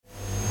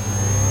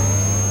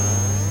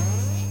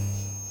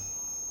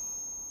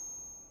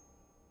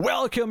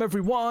Welcome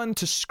everyone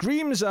to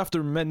Screams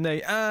After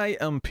Midnight. I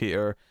am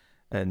Peter,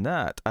 and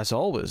that, as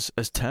always,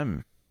 is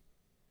Tim.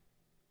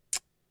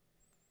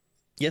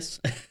 Yes,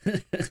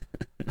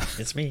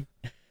 it's me.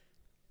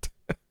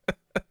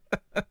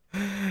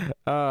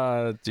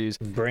 Jeez.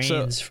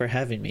 Brains for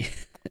having me.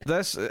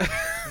 This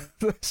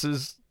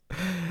is.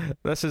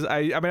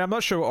 I mean, I'm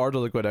not sure what order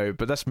they're going out,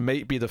 but this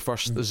might be the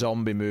first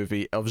zombie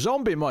movie of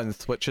Zombie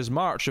Month, which is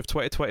March of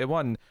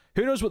 2021.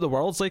 Who knows what the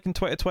world's like in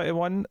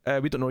 2021?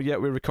 We don't know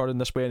yet. We're recording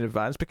this way in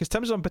advance because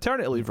Tim's on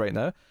paternity leave right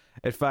now.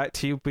 In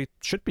fact,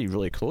 should be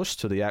really close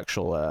to the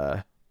actual,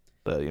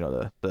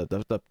 the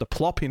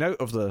plopping out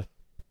of the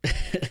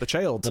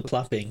child. The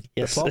plopping,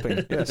 yes. The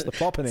plopping, yes, the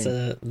plopping. It's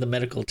the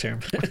medical term.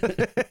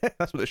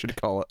 That's what they should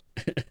call it.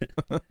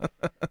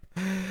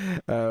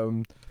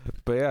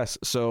 But yes,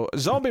 so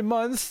Zombie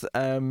Month,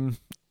 and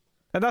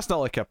that's not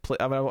like I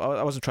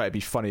wasn't trying to be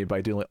funny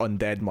by doing like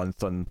Undead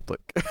Month on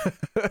like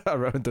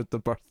around the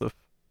birth of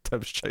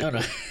Tim's child. Oh, no.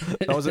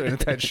 That wasn't an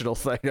intentional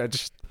thing. I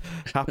just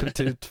happened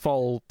to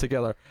fall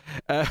together.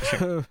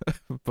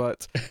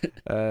 But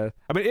I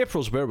mean,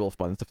 April's Werewolf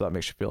Month, if that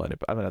makes you feel any.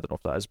 I mean, I don't know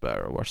if that is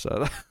better or worse.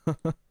 I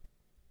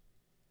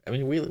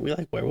mean, we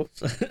like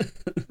werewolves.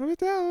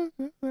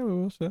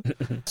 Werewolves, yeah.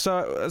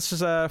 So this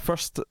is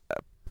first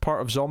part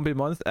of Zombie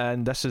Month,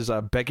 and this is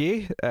a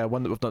biggie,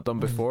 one that we've not done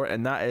before,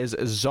 and that is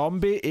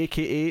Zombie,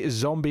 aka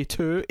Zombie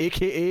 2,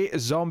 aka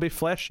Zombie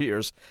Flesh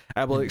Eaters.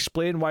 I will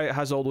explain why it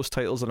has all those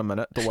titles in a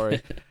minute, don't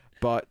worry.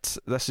 But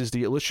this is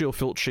the Lucio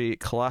Fulci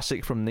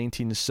classic from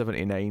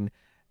 1979,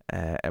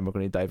 and we're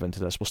going to dive into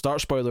this. We'll start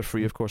spoiler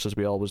free, of course, as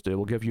we always do.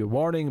 We'll give you a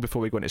warning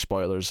before we go into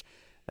spoilers,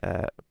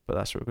 but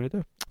that's what we're going to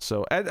do.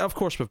 So, and of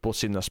course, we've both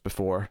seen this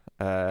before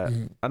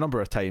a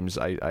number of times,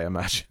 I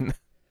imagine,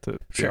 to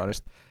be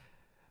honest.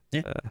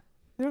 Yeah.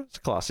 It's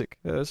a classic.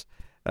 It is.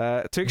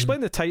 To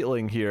explain the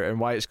titling here and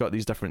why it's got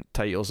these different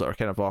titles that are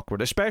kind of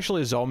awkward,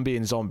 especially Zombie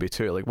and Zombie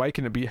 2. Like, how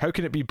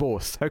can it be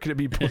both? How can it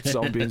be both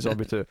Zombie and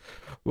Zombie 2?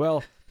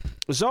 Well,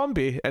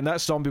 Zombie, and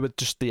that's Zombie with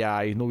just the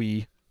I, no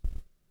E.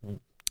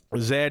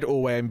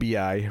 Zombi,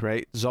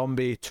 right?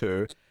 Zombie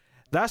 2.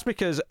 That's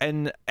because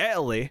in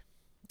Italy,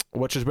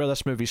 which is where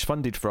this movie's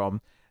funded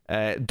from,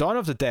 Dawn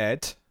of the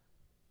Dead,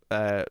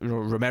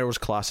 Romero's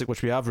classic,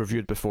 which we have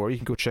reviewed before. You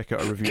can go check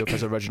out a review of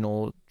his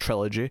original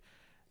trilogy,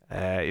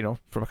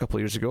 from a couple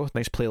of years ago.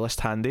 Nice playlist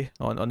handy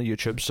on the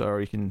YouTubes,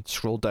 or you can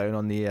scroll down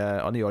on the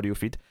audio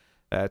feed.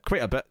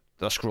 Quite a bit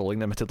of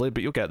scrolling, admittedly,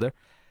 but you'll get there.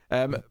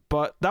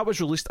 But that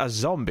was released as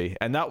Zombie,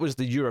 and that was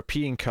the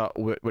European cut,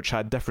 which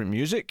had different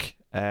music,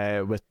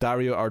 with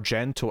Dario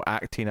Argento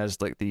acting as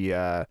like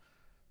the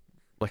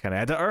like an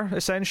editor,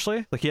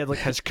 essentially. Like he had like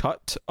his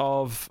cut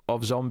of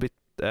Zombie.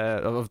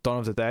 Of Dawn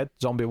of the Dead,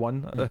 Zombie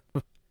 1.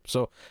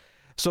 So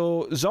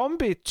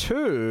Zombie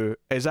 2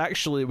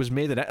 was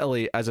made in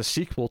Italy as a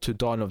sequel to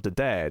Dawn of the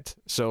Dead.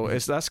 So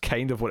that's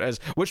kind of what it is,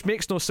 which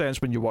makes no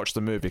sense when you watch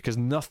the movie because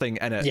nothing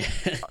in it,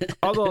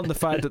 other than the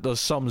fact that there's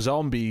some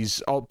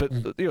zombies, but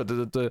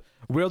the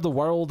where the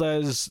world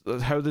is,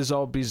 how the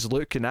zombies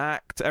look and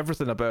act,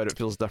 everything about it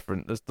feels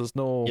different. There's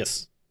no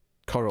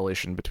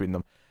correlation between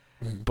them.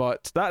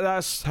 But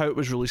that's how it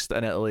was released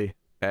in Italy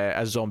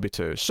as Zombie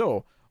 2.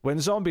 So when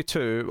Zombie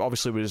 2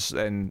 obviously was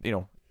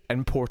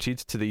imported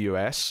to the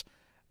US,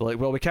 like,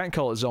 well, we can't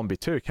call it Zombie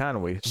 2,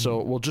 can we?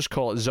 So we'll just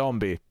call it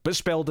Zombie, but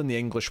spelled in the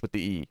English with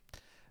the E.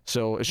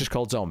 So it's just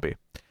called Zombie.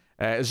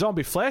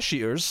 Zombie Flesh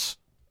Eaters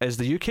is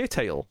the UK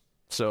title.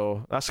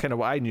 So that's kind of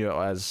what I knew it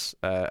as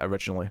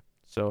originally.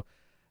 So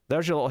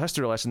there's your little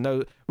history lesson.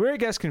 Now, where it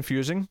gets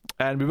confusing,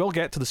 and we will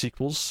get to the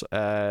sequels,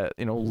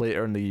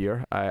 later in the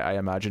year, I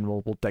imagine.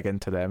 We'll dig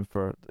into them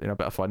for a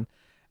bit of fun.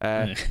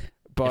 But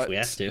if we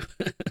have to.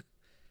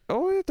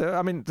 Oh,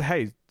 I mean,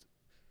 hey,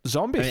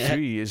 Zombie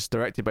 3 is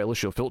directed by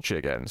Lucio Fulci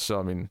again, so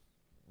I mean...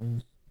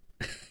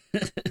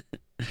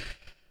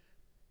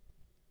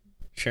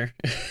 Sure.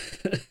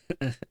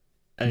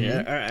 I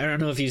don't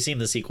know if you've seen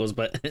the sequels,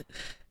 but...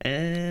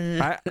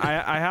 I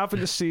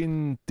haven't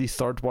seen the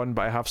third one,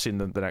 but I have seen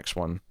the next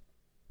one.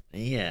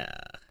 Yeah.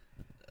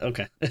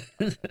 Okay.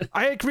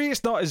 I agree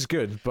it's not as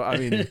good, but I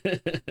mean,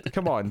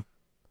 come on.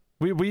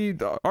 We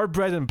our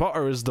bread and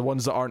butter is the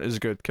ones that aren't as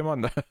good. Come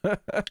on.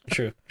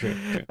 True.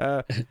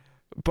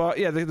 But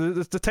yeah,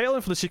 the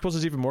titling for the sequels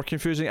is even more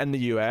confusing in the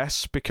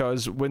US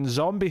because when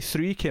Zombie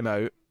 3 came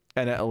out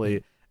in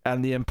Italy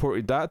and they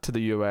imported that to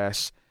the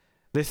US,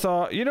 they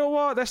thought, you know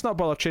what, let's not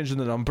bother changing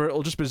the number,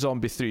 it'll just be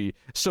Zombie 3.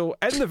 So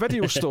in the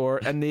video store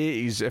in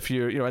the 80s, if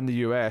you're in the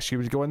US, you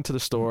would go into the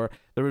store,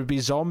 there would be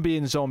Zombie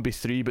and Zombie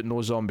 3 but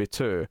no Zombie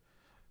 2.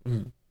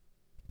 And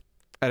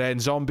then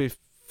Zombie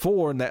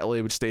 4 in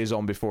Italy would stay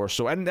Zombie 4.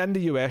 So in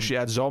the US you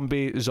had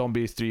Zombie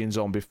 3 and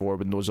Zombie 4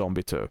 with no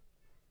Zombie 2.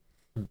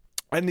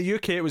 In the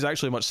UK it was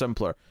actually much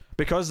simpler.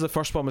 Because the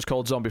first one was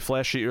called Zombie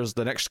Flesh Eaters,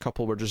 the next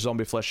couple were just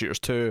Zombie Flesh Eaters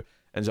 2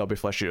 and Zombie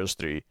Flesh Eaters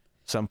 3.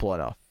 Simple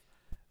enough.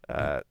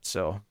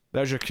 So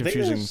there's your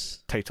confusing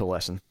title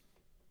lesson.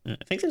 I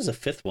think there's a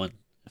fifth one.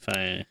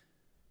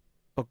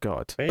 Oh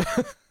God. Right?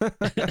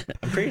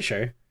 I'm pretty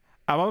sure.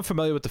 I'm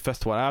unfamiliar with the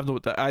fifth one. I have no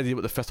idea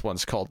what the fifth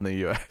one's called in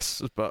the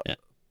US, but Yeah.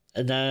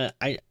 And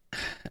I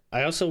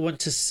also want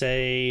to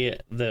say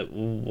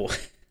that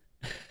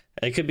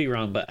I could be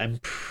wrong, but I'm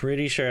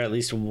pretty sure at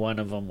least one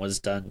of them was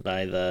done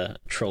by the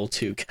Troll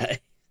 2 guy.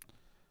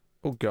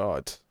 oh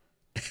god,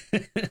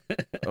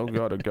 oh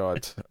god, oh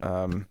god.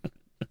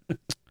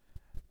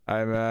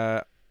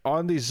 I'm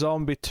on the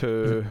Zombie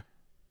 2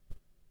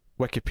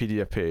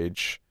 Wikipedia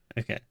page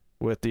Okay.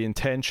 with the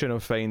intention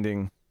of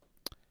finding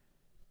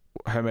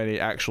how many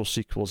actual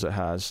sequels it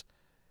has.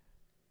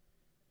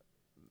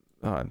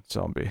 Oh,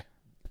 Zombie.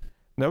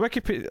 Now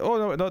Wikipedia.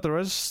 Oh no, there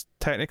is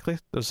technically.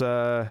 There's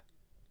a.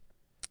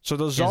 So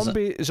there's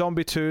Zombie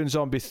 2 and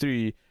Zombie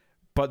 3,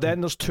 but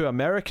then there's two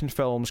American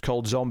films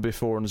called Zombie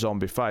 4 and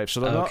Zombie 5. So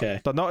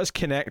they're not as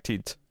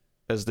connected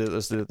as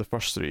the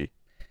first three.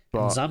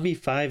 But Zombie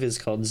 5 is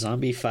called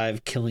Zombie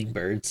 5 Killing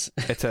Birds.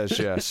 it is,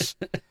 yes.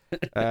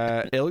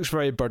 It looks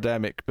very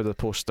Birdemic with the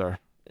poster.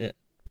 Yeah.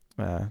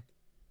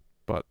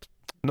 But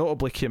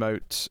notably came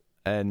out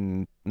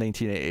in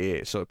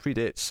 1988, so it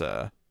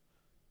predates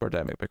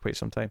Birdemic by quite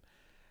some time.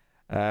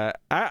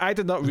 I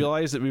did not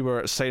realize that we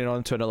were signing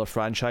on to another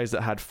franchise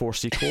that had 4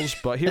 sequels,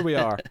 but here we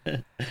are.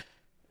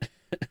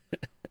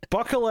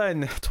 Buckle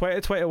in.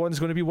 2021 is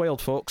going to be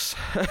wild, folks.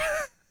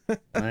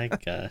 My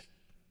God.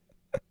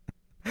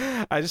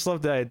 I just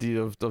love the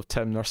idea of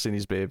Tim nursing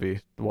his baby,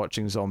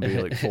 watching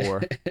Zombie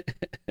 4.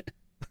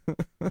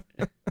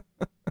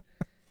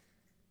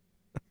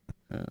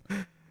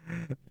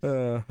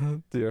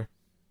 Dear.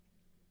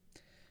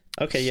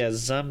 Okay, yeah,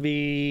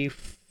 Zombie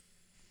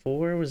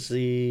 4 was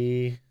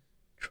the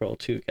Troll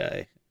 2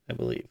 guy, I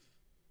believe.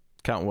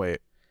 Can't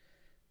wait.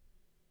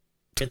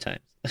 Good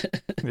times.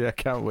 Yeah,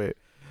 can't wait.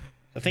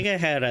 I think I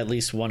had at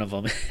least one of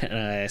them, and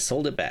I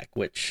sold it back,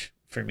 which,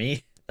 for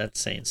me,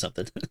 that's saying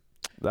something.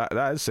 That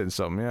is saying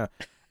something, yeah.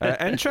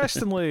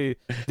 Interestingly,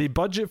 the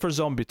budget for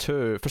Zombie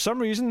 2, for some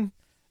reason,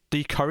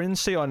 the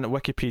currency on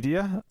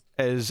Wikipedia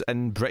is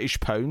in British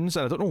pounds,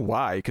 and I don't know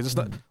why, because it's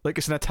not like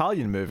it's an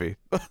Italian movie.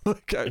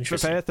 Like,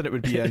 if anything, it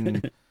would be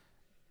in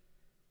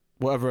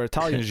whatever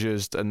Italians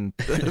used in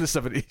the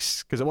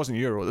 70s, because it wasn't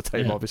euro at the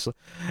time, obviously.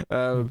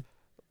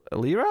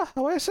 Lira, I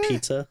want to say?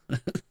 Pizza.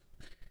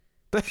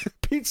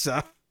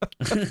 Pizza.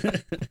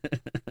 But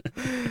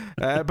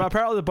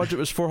apparently the budget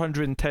was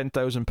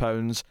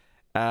 £410,000,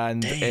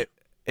 and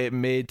it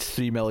made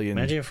 3 million.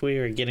 Imagine if we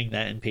were getting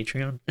that in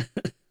Patreon.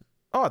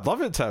 Oh, I'd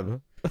love it,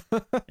 Tim.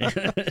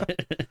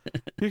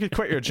 You could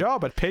quit your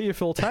job. I'd pay you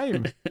full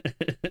time.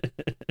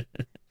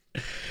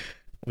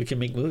 We can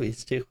make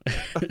movies too.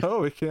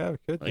 Oh, we could,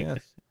 Like,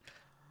 yes.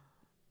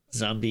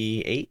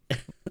 Zombie 8.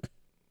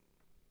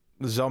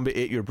 Zombie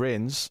ate your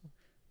brains.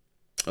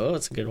 Oh,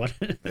 that's a good one.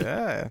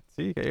 Yeah,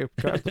 see, you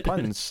got the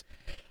puns.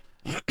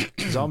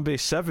 Zombie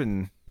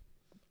 7.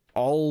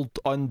 All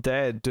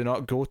undead do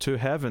not go to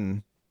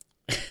heaven.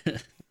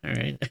 All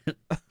right.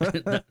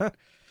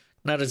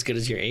 Not as good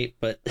as your 8,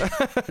 but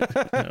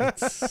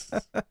that's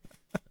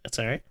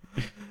all right.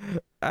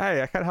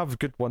 Aye, I can't have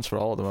good ones for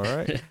all of them, all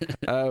right?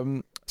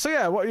 So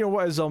yeah,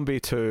 what is Zombie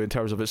 2 in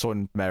terms of its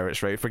own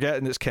merits, right?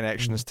 Forgetting its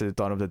connections to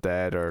Dawn of the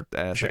Dead or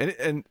anything.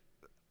 Sure.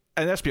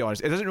 And let's be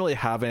honest, it doesn't really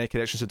have any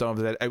connections to Dawn of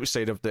the Dead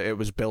outside of that it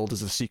was billed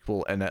as a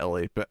sequel in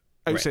Italy, but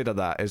outside of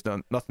that, it's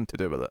nothing to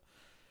do with it.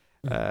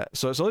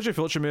 So it's a Legend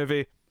Future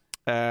movie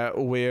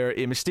where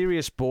a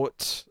mysterious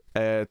boat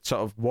sort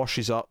of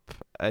washes up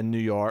in New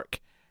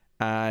York,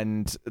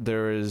 and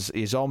there is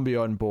a zombie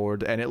on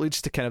board, and it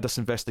leads to kind of this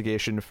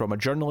investigation from a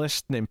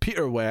journalist named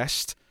Peter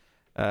West.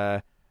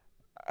 I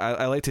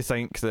like to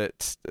think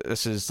that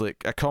this is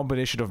like a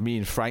combination of me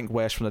and Frank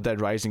West from the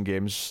Dead Rising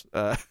games.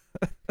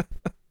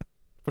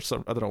 For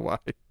some, I don't know why.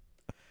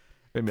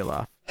 Made me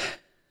laugh.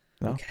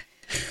 No? Okay.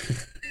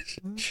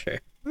 Sure.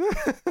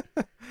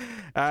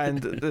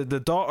 And the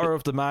daughter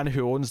of the man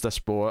who owns this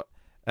boat,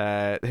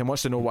 he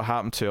wants to know what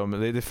happened to him.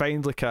 They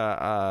find like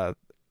a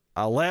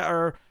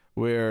letter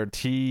where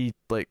he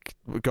like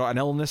got an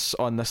illness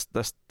on this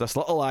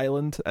little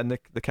island in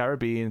the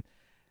Caribbean,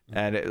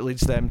 and it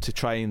leads them to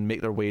try and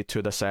make their way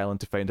to this island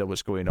to find out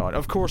what's going on.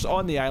 Of course,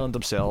 on the island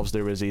themselves,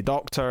 there is a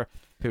doctor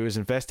who is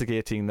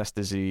investigating this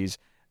disease,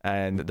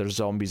 and there's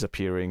zombies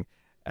appearing.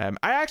 I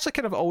actually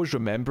kind of always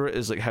remember it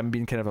as like him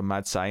being kind of a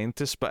mad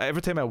scientist, but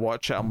every time I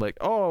watch it, I'm like,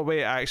 oh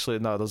wait, actually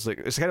no, there's like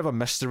it's kind of a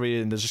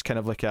mystery, and there's just kind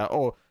of like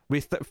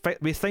we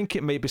think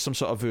it might be some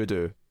sort of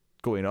voodoo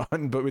going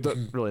on, but we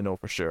don't really know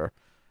for sure.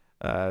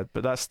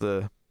 But that's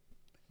the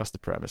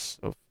premise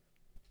of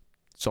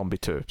Zombie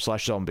 2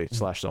 /Zombie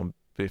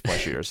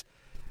Flesh Eaters.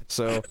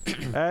 So,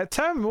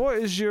 Tim, what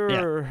is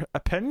your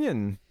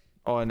opinion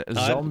on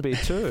Zombie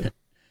 2?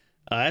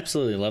 I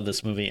absolutely love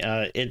this movie.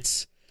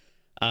 It's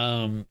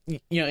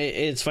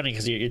it's funny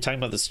because you're talking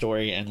about the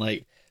story, and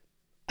like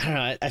I don't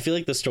know, I feel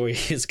like the story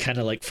is kind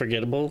of like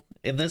forgettable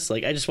in this.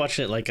 Like I just watched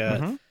it like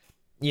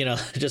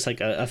just like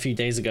a few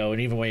days ago,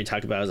 and even when you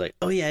talked about it, I was like,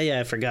 oh yeah,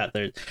 I forgot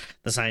the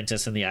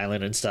scientists in the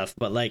island and stuff.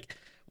 But like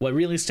what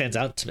really stands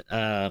out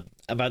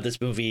about this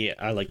movie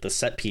are like the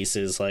set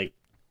pieces. Like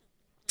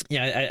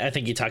yeah, I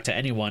think you talk to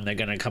anyone, they're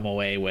gonna come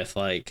away with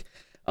like,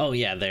 oh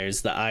yeah,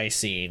 there's the eye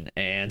scene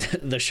and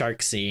the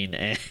shark scene,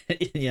 and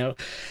and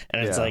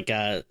it's like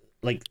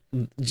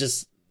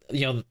just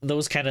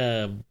those kind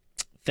of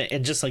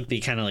and just like the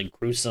kind of like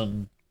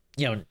gruesome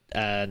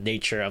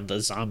nature of the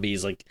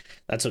zombies, like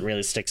that's what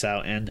really sticks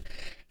out. And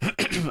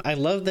I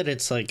love that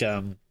it's like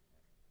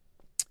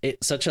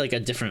it's such like a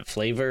different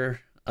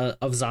flavor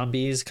of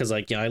zombies, because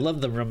like I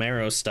love the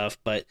Romero stuff,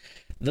 but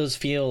those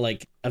feel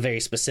like a very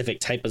specific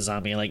type of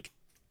zombie. Like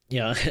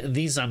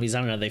these zombies, I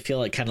don't know, they feel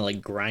like kind of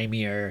like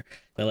grimier,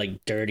 they're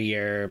like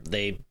dirtier,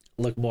 they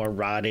look more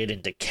rotted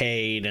and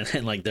decayed, and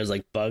then like there's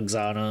like bugs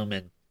on them,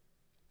 and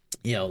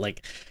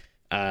like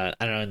I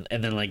don't know,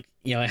 and then like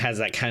it has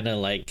that kind of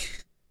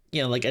like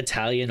like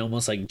Italian,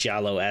 almost like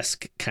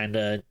giallo-esque kind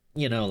of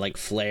like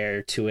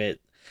flair to it.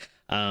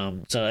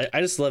 So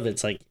I just love it.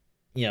 It's like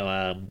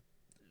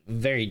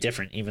very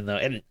different, even though,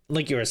 and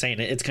like you were saying,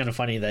 it's kind of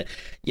funny that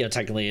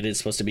technically it is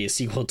supposed to be a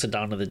sequel to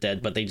Dawn of the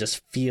Dead, but they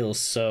just feel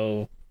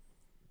so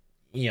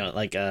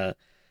like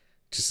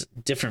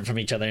just different from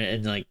each other,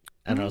 and like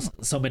I don't know,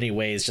 so many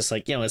ways, just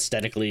like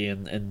aesthetically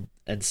and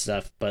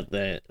stuff, but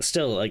they're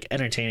still like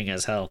entertaining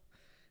as hell.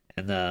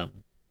 And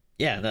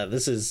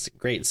this is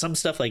great. Some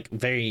stuff like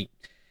very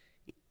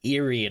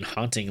eerie and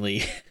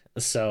hauntingly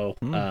so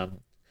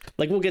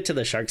like we'll get to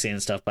the shark scene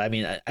and stuff, but I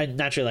mean, I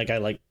naturally, like I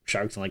like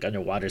sharks and like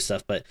underwater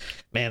stuff, but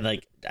man,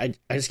 like I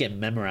just get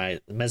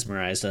mesmerized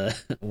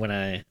when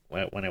I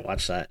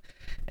watch that.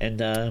 And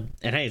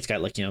hey, it's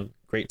got like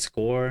great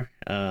score,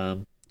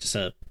 just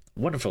a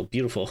wonderful,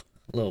 beautiful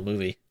little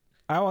movie.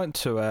 I want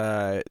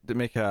to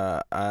make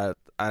a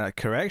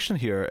correction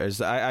here. Is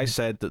that I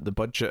said that the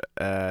budget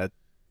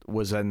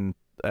was in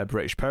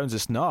British pounds.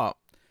 It's not.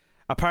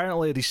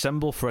 Apparently, the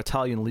symbol for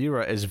Italian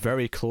lira is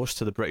very close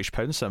to the British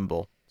pound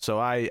symbol. So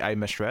I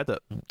misread it.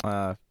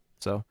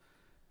 So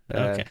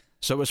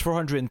it was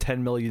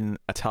 410 million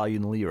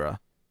Italian lira.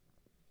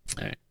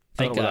 All right.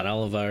 Thank God,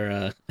 all of our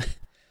a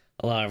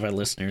lot of our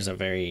listeners are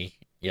very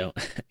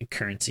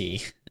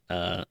currency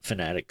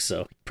fanatics.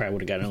 So probably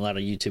would have gotten a lot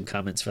of YouTube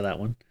comments for that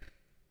one.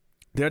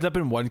 There'd have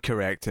been one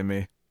correcting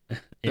me.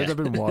 There'd have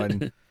been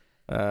one.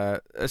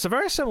 It's a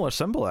very similar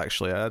symbol,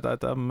 actually.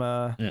 I'm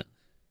I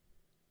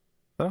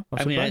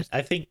mean,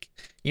 I think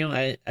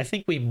I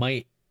think we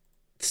might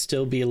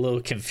still be a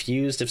little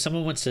confused. If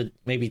someone wants to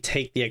maybe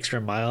take the extra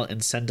mile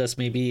and send us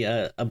maybe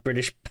a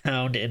British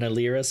pound and a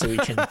lira, so we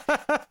can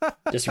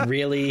just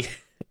really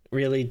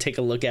take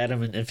a look at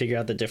them and figure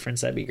out the difference,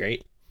 that'd be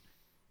great.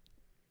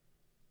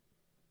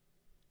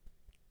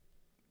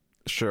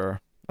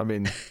 Sure. I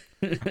mean,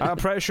 I'm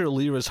pretty sure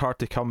lira is hard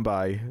to come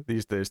by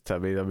these days,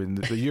 Timmy. I mean,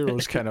 the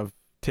euro's kind of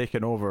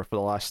taken over for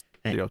the last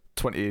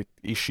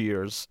 20-ish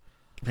years.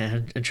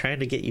 Man, I'm trying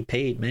to get you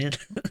paid, man.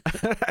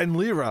 And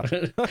lira.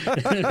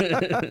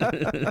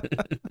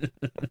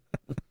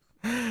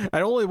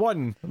 And only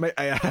one.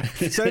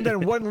 Send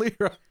in 1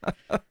 lira.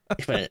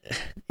 but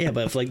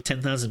if like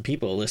 10,000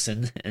 people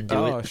listen and do it.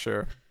 Oh,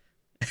 sure.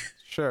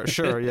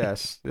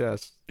 Yes,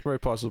 very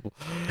possible.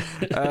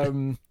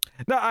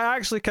 No, I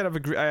actually kind of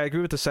agree. I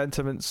agree with the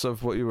sentiments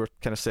of what you were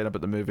kind of saying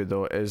about the movie,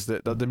 though. Is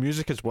that the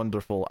music is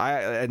wonderful.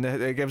 And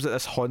it gives it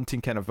this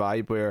haunting kind of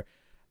vibe where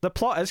the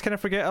plot is kind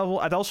of forgettable.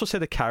 I'd also say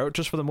the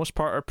characters, for the most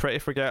part, are pretty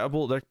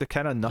forgettable. They're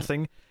kind of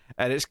nothing,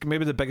 and it's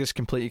maybe the biggest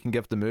complaint you can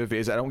give the movie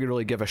is I don't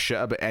really give a shit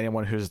about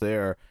anyone who's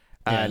there.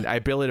 And I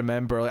barely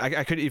remember. Like,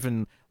 I couldn't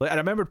even. Like, I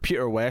remembered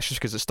Peter West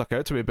just because it stuck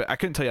out to me, but I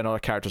couldn't tell you another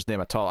character's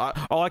name at all.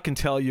 All I can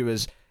tell you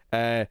is,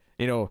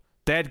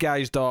 dead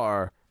guy's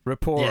daughter,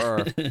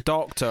 reporter,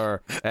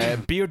 doctor,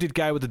 bearded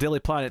guy with the Daily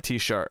Planet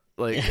T-shirt,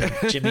 like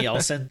Jimmy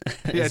Olsen,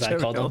 as I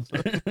called him.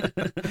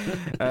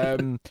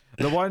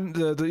 The one,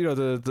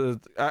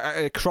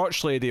 the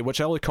crotch lady, which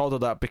I only called her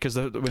that because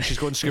when she's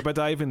going scuba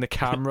diving, the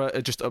camera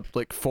it just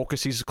like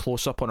focuses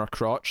close up on her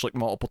crotch like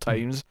multiple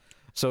times.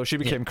 So she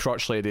became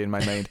crotch lady in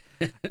my mind.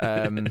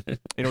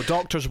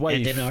 Doctor's wife,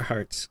 and in our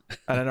hearts,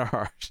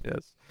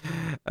 yes.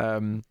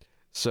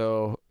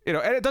 So and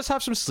it does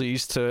have some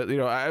sleaze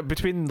to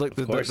between like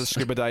the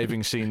scuba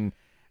diving scene.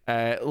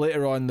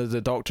 Later on,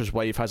 the doctor's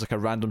wife has like a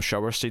random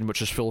shower scene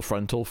which is full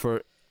frontal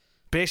for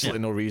basically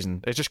no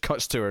reason. It just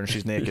cuts to her and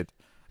she's naked.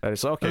 And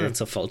it's okay.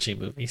 It's a Fulci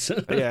movie.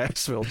 So. Yeah,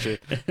 it's Fulci.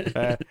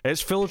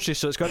 It's Fulci,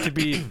 so it's got to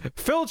be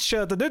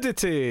Fulci the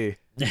nudity.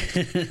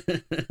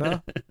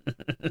 No?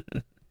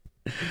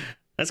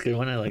 That's a good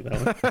one. I like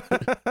that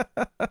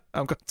one.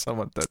 I'm glad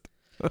someone did.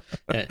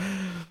 It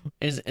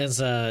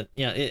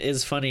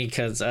is funny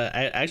because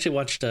I actually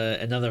watched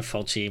another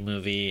Fulci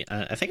movie.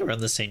 I think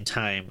around the same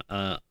time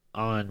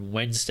on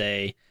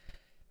Wednesday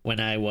when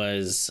I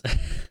was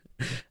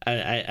I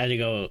had to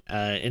go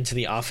into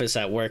the office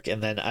at work,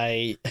 and then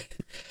I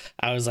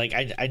was like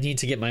I need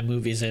to get my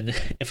movies in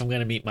if I'm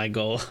gonna meet my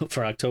goal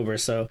for October.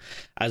 So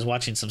I was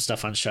watching some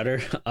stuff on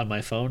Shudder on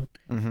my phone,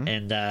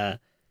 and I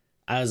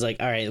was like,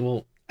 all right,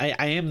 well,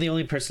 I am the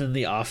only person in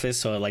the office,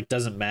 so it like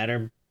doesn't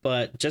matter.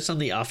 But just on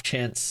the off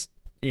chance,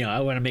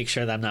 I want to make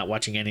sure that I'm not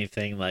watching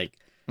anything like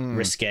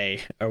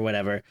risque or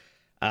whatever.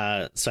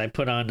 So I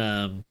put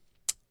on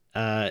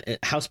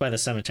House by the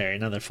Cemetery,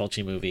 another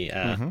Fulci movie,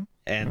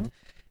 and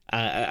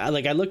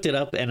I looked it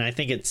up, and I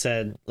think it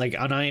said, like,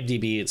 on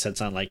IMDb it said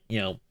something like,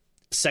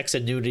 sex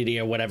and nudity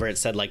or whatever. It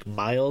said like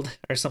mild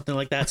or something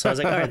like that. So I was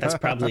like, all right, that's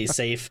probably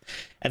safe.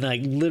 And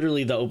like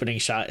literally the opening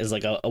shot is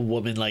like a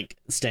woman like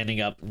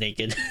standing up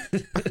naked.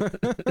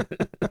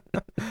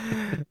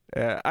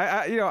 Yeah,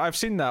 I've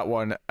seen that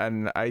one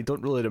and I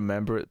don't really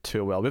remember it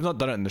too well. We've not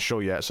done it in the show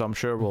yet, so I'm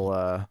sure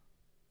we'll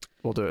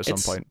do it at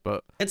some point.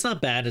 But it's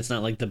not bad. It's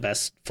not like the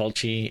best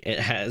Fulci. It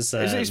has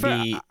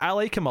I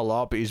like him a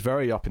lot, but he's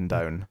very up and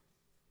down.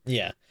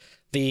 Yeah.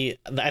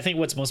 I think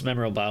what's most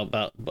memorable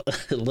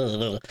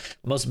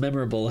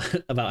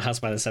about House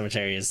by the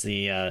Cemetery is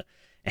it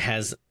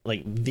has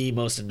like the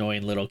most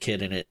annoying little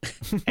kid in it,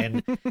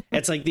 and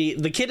it's like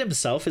the kid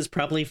himself is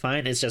probably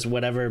fine. It's just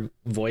whatever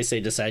voice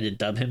they decide to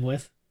dub him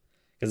with,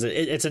 because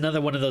it's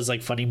another one of those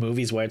like funny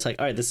movies where it's like,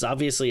 all right, this is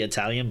obviously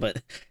Italian,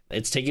 but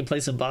it's taking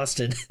place in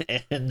Boston,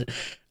 and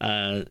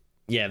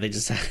yeah, they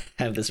just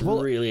have this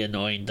really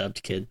annoying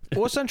dubbed kid.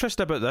 What's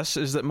interesting about this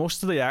is that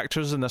most of the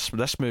actors in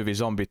this movie,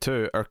 Zombie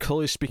 2, are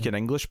clearly speaking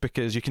English,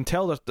 because you can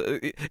tell that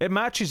it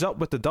matches up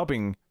with the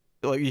dubbing.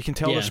 Like, you can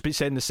tell they're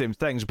saying the same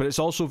things, but it's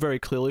also very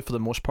clearly, for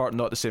the most part,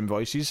 not the same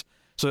voices.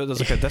 So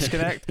there's like a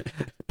disconnect.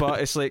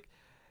 But it's like,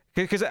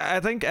 because I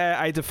think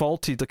I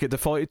defaulted to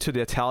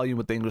the Italian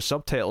with the English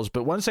subtitles,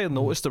 but once I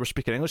noticed they were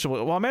speaking English, I'm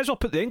like, well, I might as well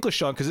put the English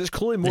on, because it's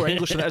clearly more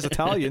English than it is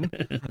Italian.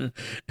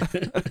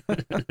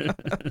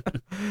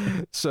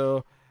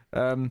 So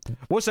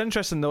what's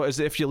interesting though is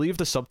that if you leave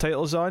the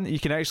subtitles on, you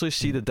can actually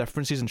see the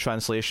differences in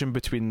translation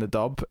between the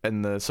dub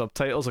and the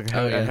subtitles, like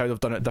how they've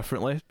done it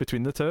differently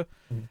between the two,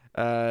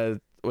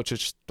 which is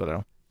just, I don't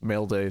know,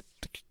 mildly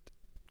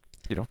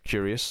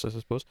curious, I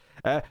suppose.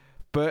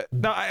 But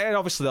no, and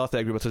obviously the other thing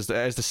I agree with is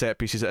the set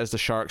pieces, it is the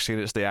shark scene,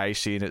 it's the eye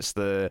scene, it's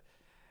the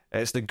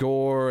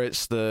gore,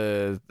 it's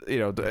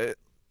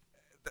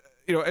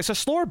it's a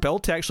slower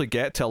build to actually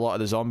get to a lot of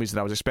the zombies than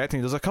I was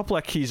expecting. There's a couple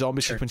of key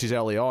zombie sequences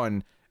early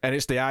on, and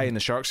it's the eye and the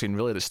shark scene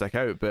really that stick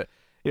out. But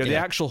the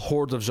actual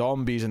horde of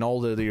zombies and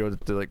all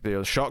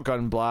the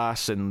shotgun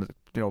blasts and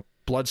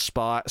blood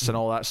spats and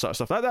all that sort of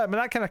stuff.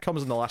 That kind of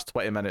comes in the last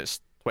 20 minutes,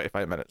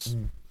 25 minutes,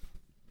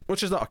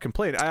 which is not a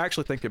complaint. I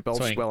actually think it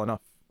builds well enough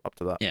up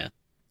to that. Yeah.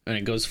 And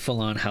it goes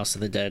full on House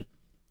of the Dead.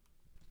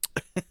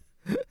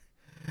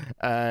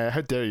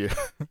 How dare you?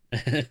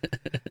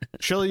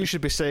 Surely you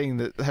should be saying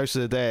that House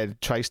of the Dead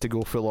tries to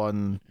go full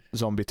on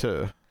Zombie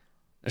 2.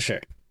 Sure,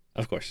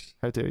 of course.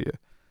 How dare you?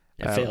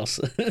 It fails.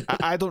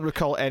 I don't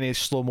recall any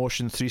slow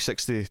motion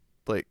 360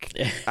 like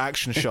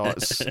action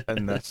shots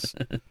in this.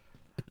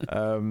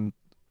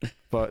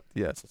 But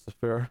yes, it's a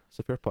fair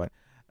point.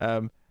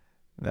 No,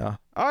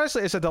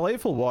 honestly, it's a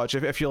delightful watch.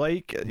 If you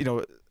like,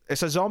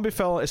 it's a zombie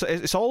film.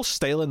 It's all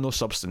style and no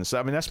substance.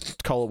 I mean, let's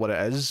call it what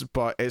it is,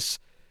 but it's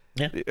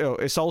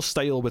it's all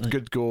style with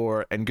good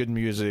gore and good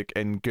music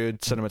and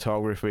good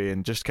cinematography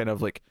and just kind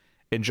of like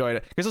enjoying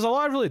it. Because there's a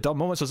lot of really dumb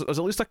moments. There's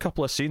at least a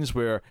couple of scenes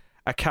where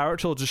a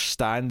character will just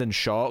stand in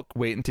shock,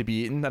 waiting to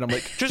be eaten, and I'm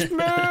like, just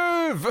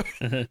move.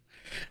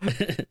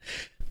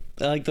 I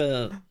like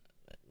the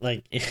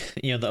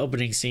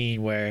opening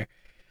scene where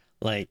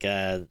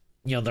they're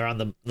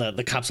on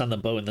the cops on the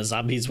boat and the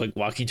zombies like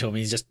walking to him.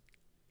 He's just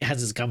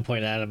has his gun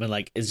pointed at him and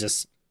like is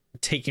just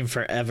taking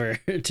forever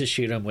to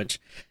shoot him, which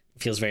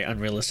feels very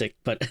unrealistic.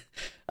 But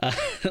I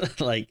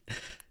thought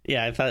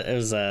it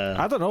was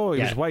I don't know,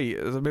 he was white,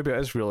 maybe it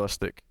is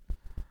realistic.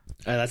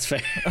 That's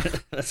fair.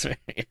 That's fair.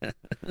 Yeah.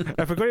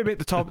 If we're going to make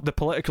the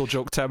political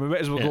joke, Tim, we might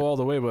as well go all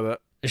the way with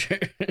it. Sure.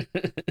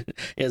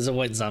 It's a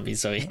white zombie,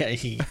 so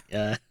he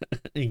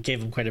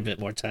gave him quite a bit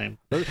more time.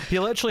 He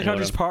literally heard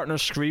his partner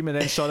scream and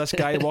then saw this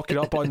guy walking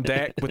up on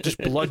deck with just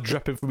blood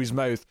dripping from his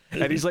mouth,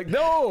 and he's like,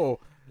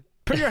 "No,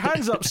 put your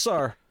hands up,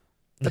 sir.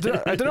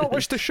 I do not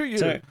wish to shoot you."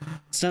 Sir,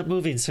 stop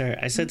moving, sir.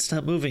 I said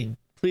stop moving.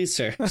 Please,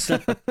 sir.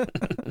 Stop.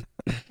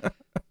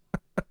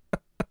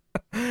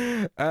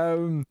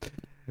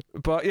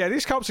 But yeah,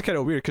 these cops are kind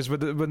of weird because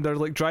when they're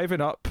like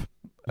sailing up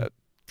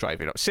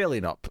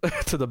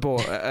to the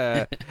boat,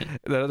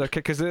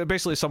 because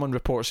basically someone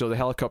reports, the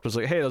helicopter's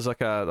like, hey, there's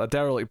like a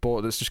derelict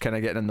boat that's just kind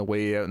of getting in the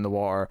way out in the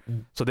water.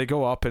 So they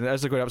go up, and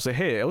as they're going up, say,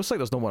 hey, it looks like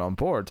there's no one on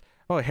board.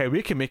 Oh, hey,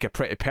 we can make a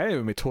pretty penny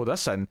when we tow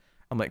this in.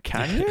 I'm like,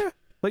 can you?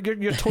 Like,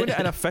 you're towing it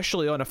in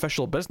officially on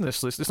official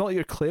business. It's not like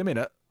you're claiming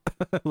it.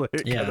 I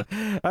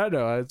don't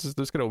know.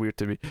 It's kind of weird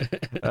to me.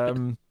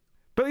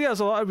 But yeah, there's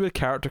a lot of really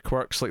character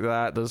quirks like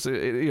that. There's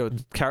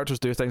characters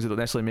do things that don't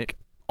necessarily make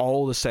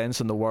all the sense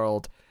in the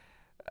world,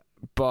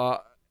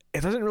 but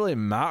it doesn't really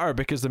matter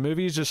because the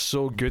movie is just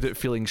so good at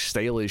feeling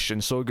stylish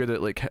and so good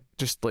at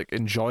just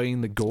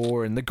enjoying the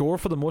gore, and the gore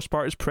for the most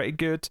part is pretty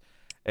good.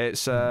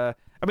 It's I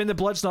mean, the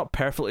blood's not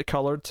perfectly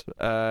colored.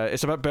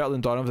 It's a bit better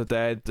than Dawn of the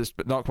Dead. It's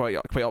not quite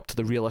up to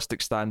the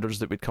realistic standards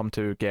that we'd come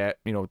to get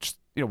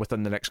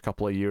within the next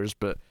couple of years,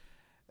 but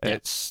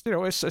it's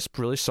it's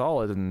really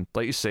solid, and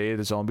like you say,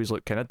 the zombies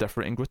look kind of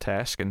different and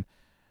grotesque, and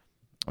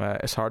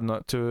it's hard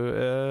not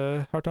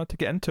to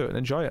get into it and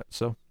enjoy it.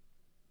 So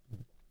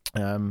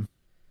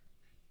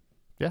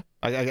yeah,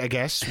 I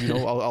guess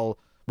we'll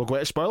go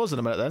into spoilers in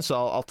a minute then.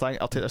 So I'll take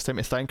this time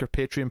to thank our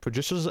Patreon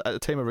producers at the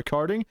time of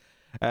recording.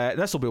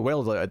 This will be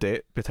well out of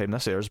date by the time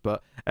this airs,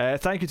 but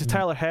thank you to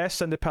Tyler Hess,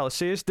 Cindy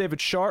Palacios, David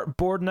Sharp,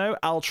 Board Now,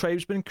 Al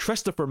Tribesman,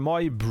 Christopher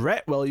Moy,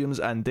 Brett Williams,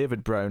 and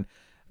David Brown.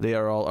 They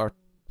are all our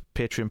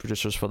Patreon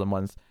producers for the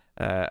month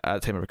at the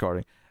time of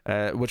recording,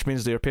 which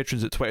means they are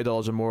patrons at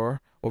 $20 or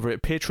more over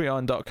at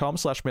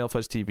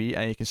patreon.com/MailFuzzTV,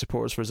 and you can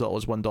support us for as little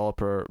as $1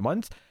 per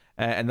month.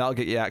 And that'll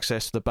get you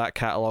access to the back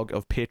catalogue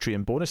of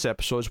Patreon bonus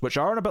episodes, which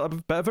are on a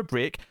bit of a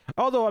break.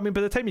 Although, I mean,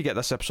 by the time you get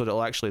this episode,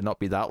 it'll actually not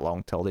be that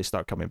long till they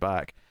start coming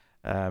back.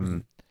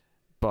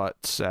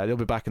 But they'll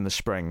be back in the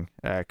spring,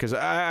 because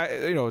I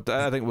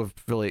think we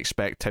really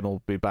expect Tim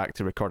will be back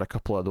to record a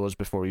couple of those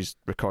before he's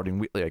recording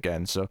weekly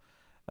again. So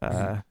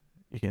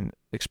you can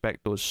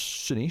expect those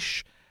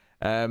soonish.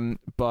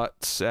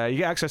 But you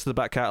get access to the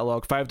back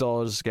catalogue.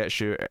 $5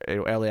 gets you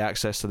early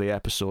access to the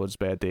episodes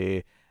by a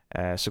day.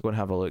 So go and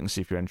have a look and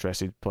see if you're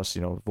interested. Plus,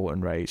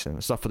 voting rights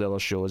and stuff for the other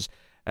shows.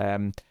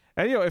 And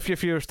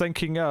if you're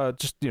thinking, I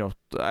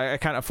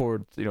can't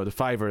afford the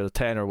 $5 or the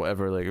 $10 or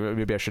whatever, like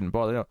maybe I shouldn't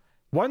bother.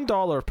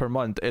 $1 per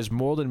month is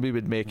more than we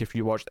would make if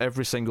you watched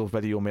every single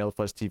video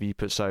MailFuzz TV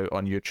puts out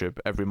on YouTube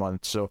every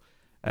month. So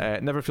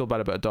never feel bad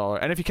about $1.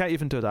 And if you can't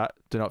even do that,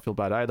 do not feel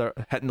bad either.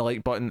 Hitting the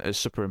like button is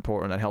super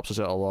important and helps us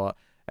out a lot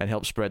and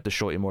helps spread the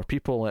show to more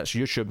people. Lets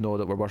YouTube know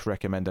that we're worth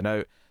recommending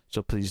out.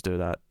 So please do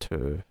that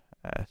too.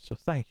 So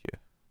thank you.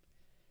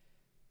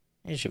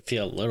 You should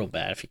feel a little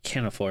bad if you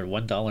can't afford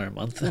 $1 a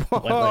month.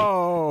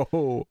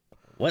 Whoa!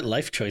 What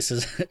life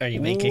choices are you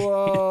making?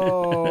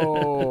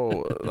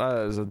 Whoa!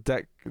 That is a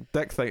dick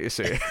thing to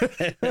say.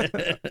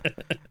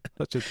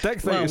 Such a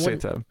dick thing to say,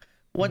 Tim.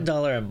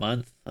 $1 a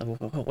month.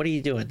 What are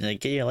you doing?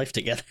 Get your life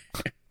together.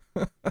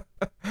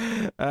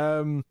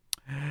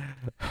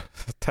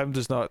 Tim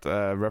does not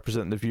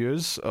represent the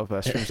views of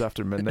Streams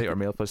After Midnight or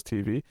MailFuzz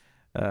TV.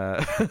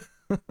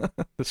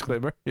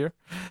 Disclaimer here.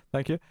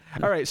 Thank you.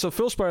 Alright, so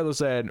full spoilers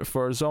then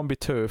for Zombie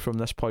 2 from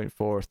this point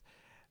forth.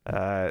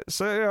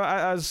 So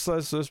as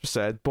we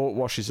said, boat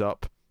washes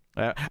up.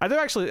 I do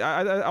actually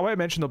I want to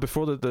mention though,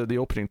 before the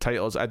opening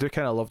titles, I do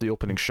kind of love the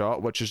opening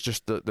shot, which is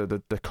just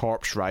the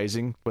corpse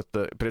rising but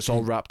it's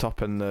all wrapped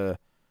up in the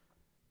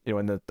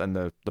in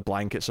the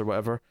blankets or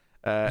whatever,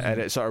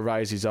 and it sort of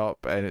rises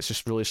up and it's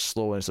just really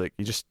slow, and it's like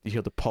you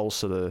hear the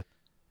pulse of the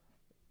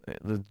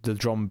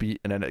drum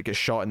beat, and then it gets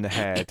shot in the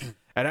head.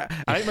 And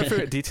I think my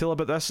favorite detail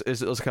about this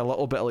is there's like a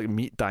little bit of like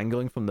meat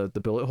dangling from the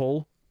bullet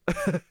hole,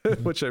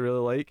 which I really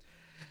like.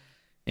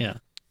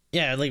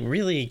 Yeah, like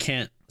really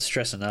can't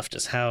stress enough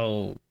just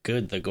how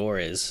good the gore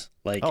is.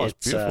 Like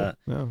it's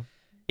beautiful.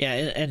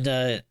 and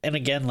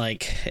again,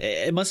 like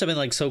it must have been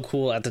like so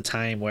cool at the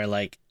time where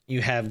like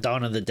you have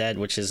Dawn of the Dead,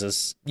 which is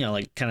this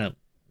like kind of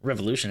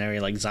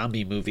revolutionary like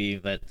zombie movie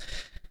that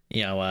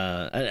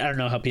I don't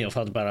know how people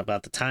felt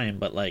about the time,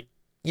 but like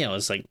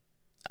it's like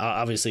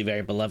obviously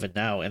very beloved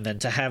now, and then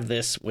to have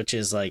this, which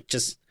is like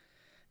just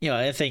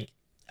I think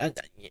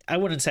I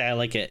wouldn't say I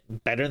like it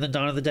better than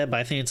Dawn of the Dead, but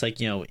I think it's like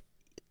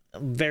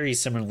very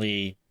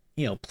similarly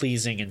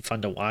pleasing and fun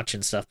to watch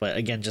and stuff, but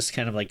again just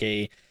kind of like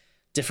a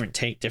different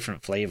take,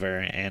 different flavor.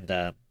 And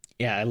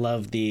I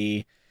love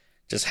the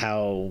just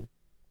how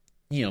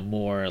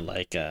more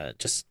like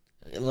just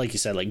like you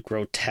said, like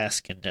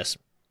grotesque and just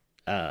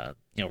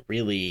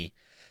really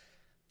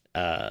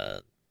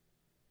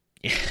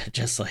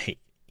just like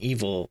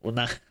evil. Well,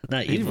 not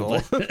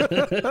evil.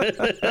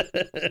 But...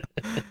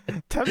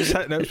 Tim's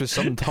hitting out with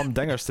some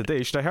humdingers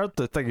today. Should I heard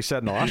the thing he said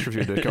in the last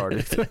review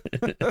recorded?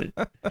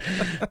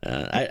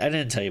 I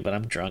didn't tell you, but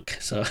I'm drunk,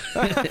 so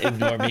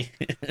ignore me.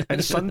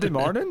 And Sunday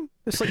morning,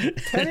 it's like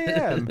 10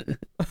 a.m.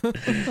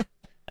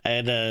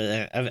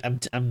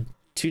 And I'm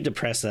too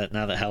depressed that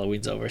now that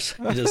Halloween's over,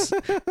 so I just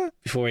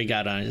before he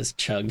got on, I just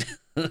chugged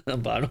a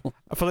bottle.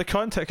 For the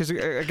context,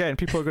 because again,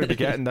 people are going to be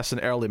getting this in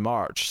early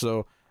March,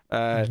 so.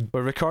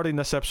 We're recording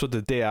this episode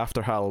the day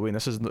after Halloween.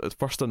 This is the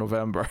 1st of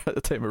November at the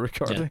time of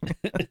recording.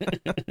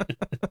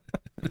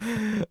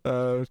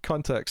 Yeah.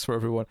 Context for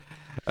everyone.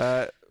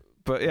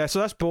 But yeah, so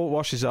this boat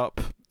washes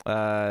up,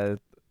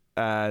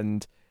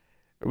 and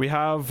we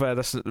have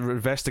this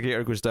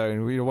investigator goes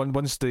down.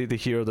 Once they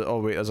hear that, oh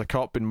wait, there's a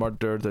cop been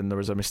murdered and there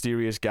was a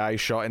mysterious guy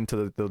shot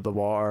into the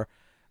water,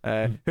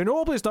 who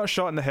notably is not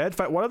shot in the head. In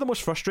fact, one of the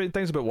most frustrating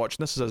things about watching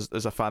this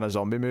as a fan of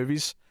zombie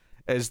movies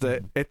is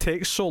that it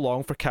takes so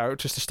long for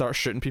characters to start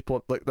shooting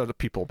people, like they're the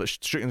people, but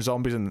shooting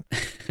zombies in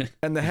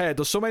the head.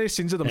 There's so many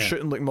scenes of them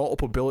shooting like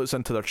multiple bullets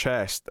into their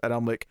chest, and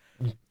I'm like,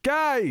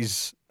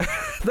 guys,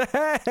 the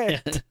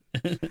head,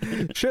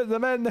 shoot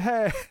them in the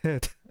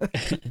head.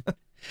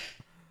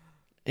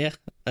 Yeah,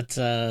 it's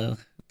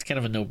kind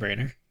of a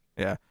no-brainer.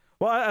 Yeah,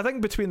 well, I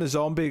think between the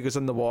zombie who was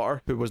in the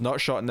water, who was not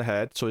shot in the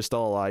head, so he's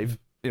still alive,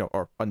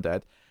 or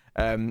undead,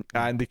 and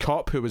the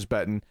cop who was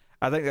bitten,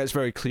 I think that's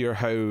very clear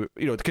how,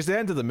 because the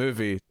end of the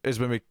movie is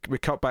when we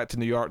cut back to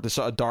New York, the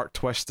sort of dark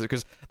twist,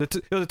 because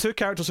the two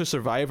characters who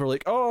survive are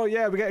like, oh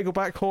yeah, we get to go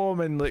back home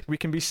and like we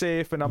can be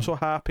safe and I'm so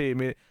happy,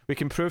 and we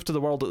can prove to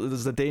the world that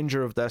there's the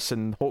danger of this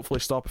and hopefully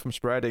stop it from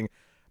spreading.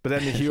 but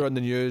then they hear on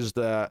the news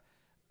that,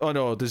 oh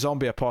no, the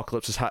zombie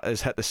apocalypse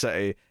has hit the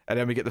city, and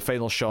then we get the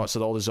final shots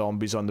of all the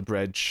zombies on the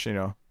bridge,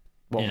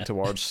 walking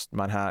towards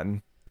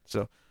Manhattan.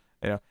 So,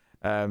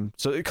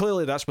 so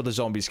clearly that's where the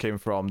zombies came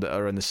from that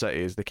are in the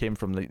cities. They came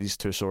from these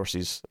two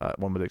sources,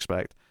 one would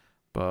expect.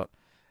 But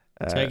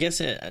so I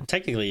guess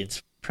technically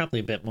it's probably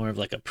a bit more of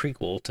like a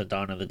prequel to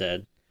Dawn of the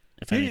Dead,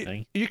 if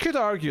anything. You could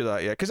argue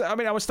that, yeah. Because, I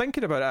mean, I was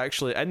thinking about it,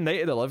 actually. In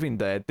Night of the Living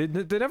Dead, they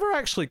never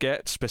actually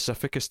get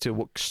specific as to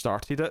what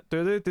started it,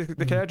 do they?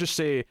 They kind of just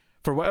say,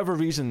 for whatever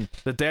reason,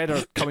 the dead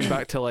are coming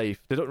back to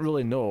life. They don't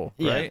really know,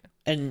 right?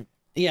 And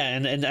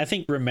I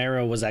think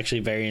Romero was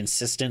actually very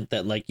insistent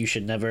that, like, you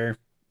should never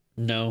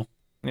know.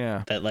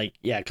 Yeah. That, like,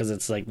 because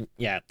it's like,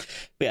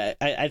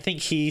 I think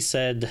he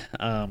said,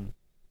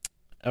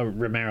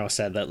 Romero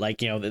said that, like,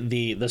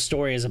 the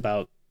story is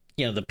about,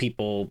 the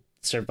people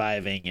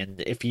surviving,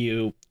 and if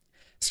you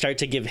start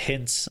to give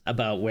hints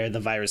about where the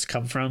virus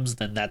come from,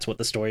 then that's what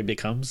the story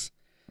becomes.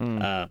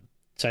 So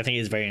I think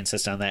he's very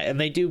insistent on that. And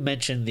they do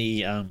mention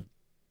the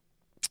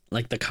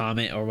like the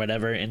comet or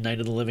whatever in Night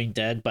of the Living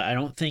Dead, but I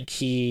don't think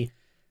he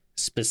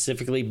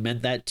specifically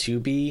meant that to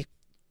be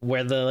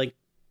where the like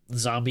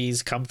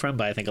zombies come from,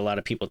 but I think a lot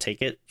of people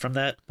take it from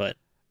that. But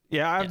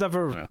I've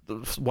never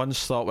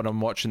once thought when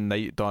I'm watching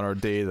Night, Dawn or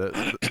Day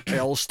that it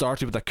all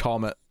started with a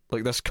comet,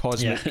 like this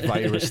cosmic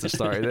virus that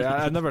started.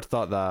 I never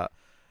thought that.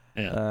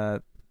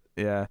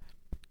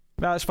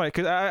 No, it's funny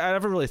because I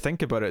never really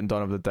think about it in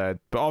Dawn of the Dead,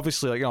 but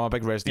obviously, like, I'm a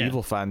big Resident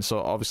Evil fan, so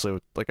obviously,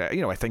 like,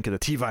 I think of the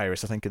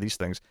T-virus, I think of these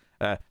things.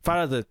 Fan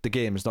of the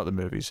games, not the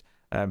movies.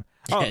 Not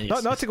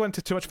to go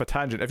into too much of a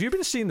tangent. Have you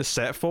been seeing the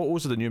set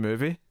photos of the new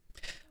movie?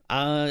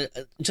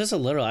 Just a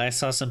little. I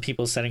saw some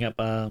people setting up.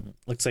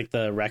 Looks like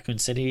the Raccoon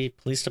City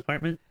Police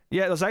Department.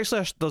 Yeah, there's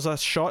actually there's a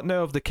shot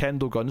now of the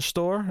Kendall gun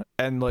store,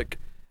 and like.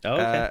 Oh,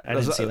 okay. I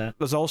didn't see that.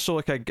 There's also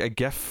like a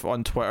GIF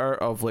on Twitter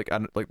of like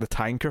the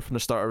tanker from the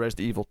start of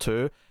Resident Evil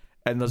 2,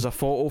 and there's a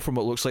photo from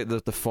what looks like the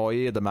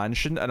foyer of the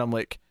mansion, and I'm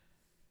like,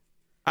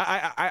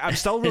 I'm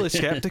still really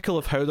skeptical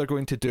of how they're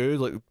going to do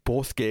like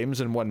both games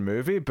in one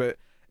movie, but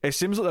it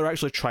seems like they're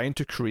actually trying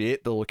to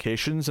create the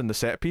locations and the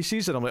set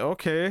pieces, and I'm like,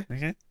 okay,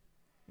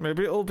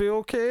 maybe it'll be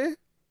okay.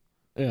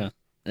 Yeah.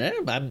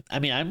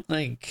 I'm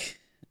like,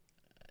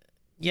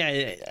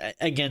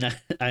 again,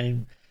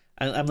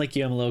 I'm like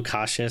you. I'm a little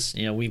cautious.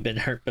 We've been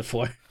hurt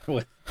before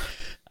with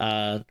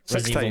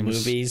Resident Evil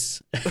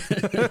movies.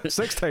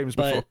 6 times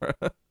before.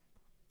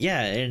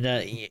 And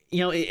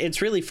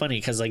it's really funny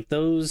because like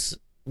those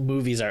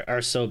movies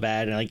are so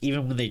bad, and like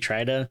even when they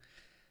try to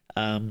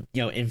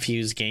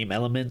infuse game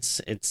elements,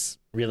 it's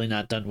really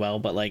not done well.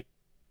 But like,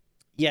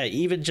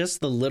 even just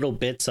the little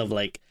bits of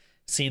like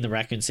seeing the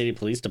Raccoon City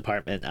Police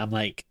Department, I'm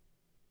like,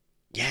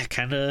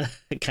 kind of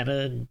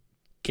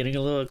getting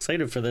a little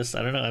excited for this.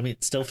 I don't know. I mean,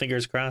 still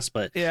fingers crossed,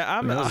 but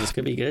this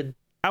could be good.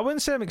 I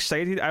wouldn't say I'm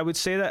excited. I would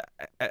say that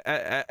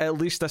at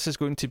least this is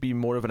going to be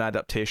more of an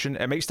adaptation.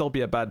 It might still be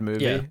a bad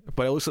movie,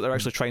 but it looks like they're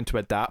actually trying to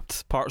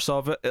adapt parts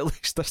of it, at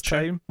least this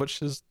time,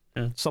 which is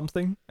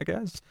something, I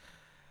guess.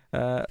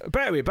 But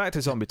anyway, back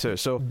to Zombie 2.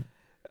 So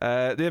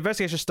the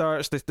investigation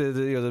starts.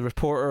 The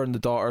reporter and the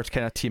daughter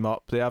kind of team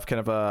up. They have kind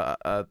of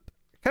a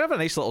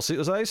nice little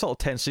there's a nice little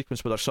tense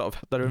sequence where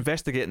they're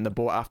investigating the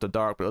boat after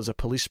dark, but there's a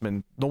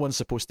policeman. No one's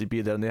supposed to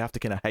be there, and they have to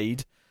kind of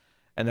hide.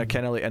 And they're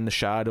kind of like in the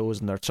shadows,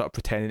 and they're sort of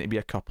pretending to be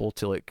a couple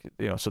to like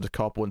so the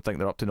cop won't think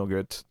they're up to no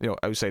good.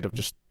 Outside of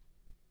just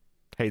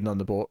hiding on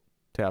the boat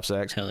to have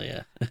sex. Hell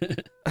yeah.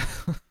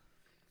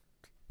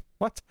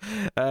 What?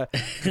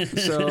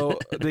 So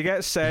they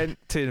get sent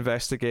to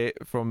investigate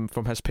from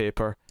his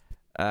paper,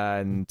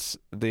 and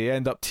they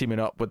end up teaming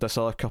up with this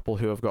other couple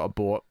who have got a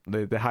boat.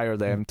 They hire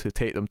them to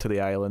take them to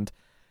the island,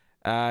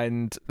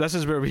 and this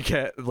is where we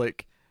get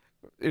like,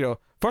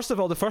 first of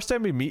all, the first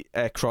time we meet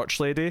Crotch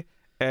Lady.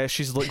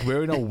 She's like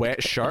wearing a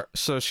wet shirt,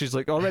 so she's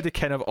like already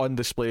kind of on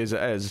display as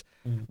it is.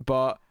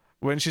 But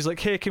when she's like,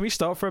 "Hey, can we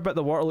stop for a bit?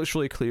 The water looks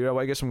really clear. I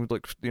want to get some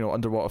like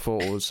underwater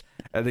photos."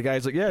 And the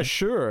guy's like, "Yeah,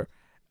 sure."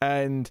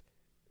 And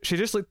she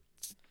just like,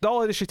 not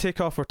only does she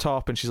take off her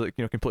top and she's like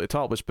completely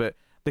topless, but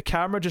the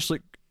camera just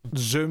like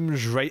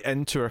zooms right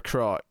into her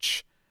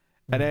crotch.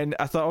 And then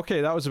I thought, okay,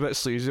 that was a bit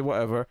sleazy,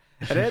 whatever.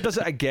 And then it does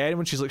it again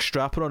when she's like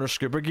strapping on her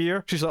scuba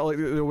gear. She's like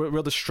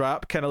where the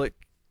strap kind of like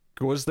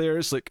goes there.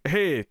 It's like,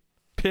 hey,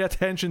 pay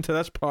attention to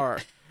this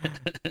part.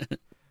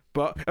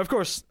 But of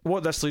course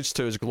what this leads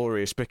to is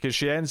glorious, because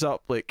she ends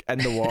up like in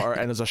the water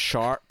and there's a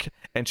shark,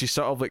 and she's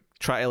sort of like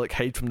trying to like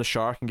hide from the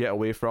shark and get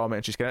away from it,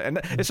 and she's and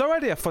it's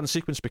already a fun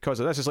sequence because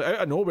of this. It's like out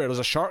of nowhere there's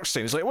a shark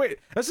scene. It's like, wait,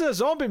 this is a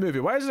zombie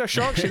movie, why is there a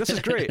shark scene? This is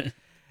great.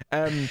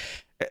 And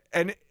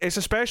it's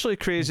especially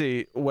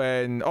crazy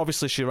when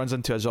obviously she runs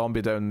into a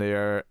zombie down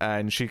there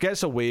and she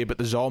gets away, but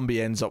the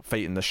zombie ends up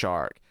fighting the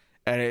shark,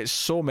 and it's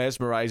so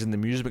mesmerizing. The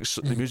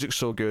music's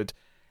so good.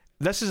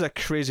 This is a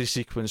crazy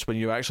sequence when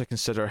you actually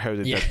consider how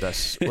they did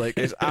this. Like,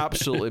 it's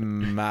absolutely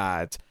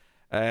mad.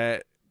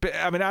 But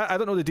I mean, I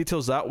don't know the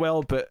details that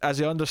well, but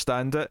as I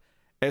understand it,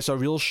 it's a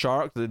real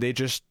shark that they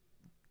just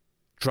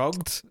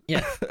drugged.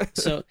 Yeah.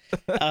 So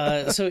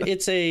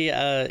it's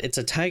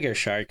a tiger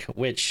shark,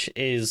 which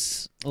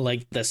is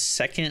like the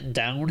second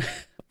down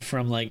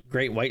from like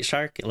great white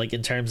shark, like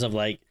in terms of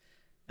like,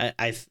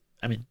 I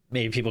mean,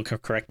 maybe people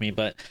could correct me,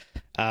 but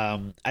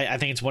I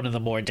think it's one of the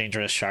more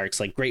dangerous sharks.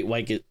 Like great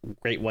white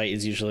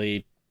is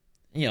usually,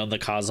 you know, the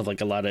cause of like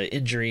a lot of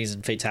injuries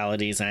and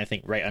fatalities, and I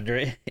think right under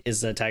it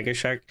is the tiger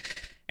shark.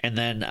 And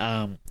then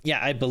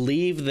I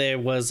believe there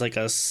was like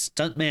a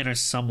stuntman or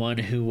someone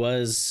who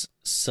was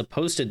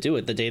supposed to do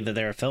it the day that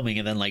they were filming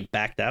and then like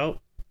backed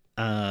out,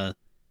 and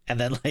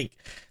then like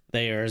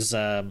there's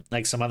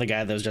like some other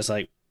guy that was just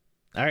like,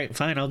 all right,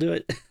 fine, I'll do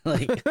it.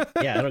 Like,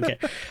 yeah, I don't care.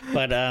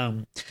 But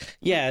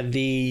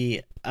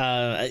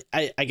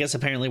I guess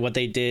apparently what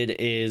they did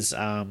is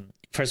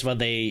first of all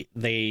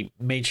they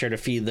made sure to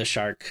feed the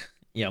shark,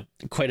 you know,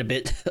 quite a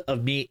bit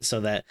of meat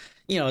so that,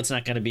 you know, it's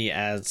not going to be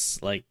as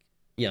like,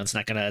 you know, it's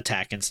not going to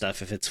attack and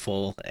stuff if it's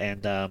full.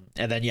 And then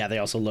they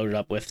also loaded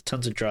up with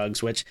tons of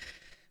drugs, which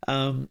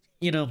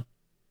you know,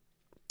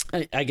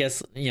 I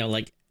guess, you know,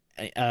 like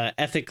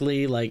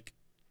ethically, like,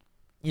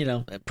 you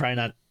know, probably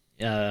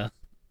not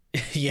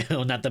you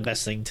know, not the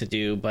best thing to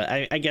do, but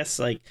I guess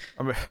like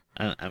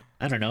I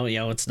don't know, you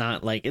know, it's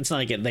not like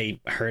they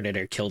hurt it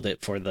or killed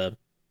it for the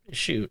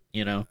shoot,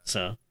 you know.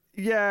 So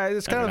yeah,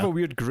 it's kind of a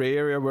weird grey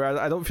area where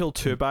I don't feel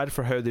too bad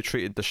for how they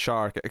treated the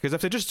shark, because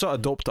if they just sort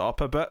of doped it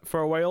up a bit for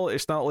a while,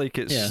 it's not like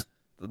it's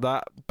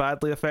that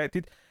badly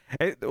affected.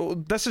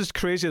 This is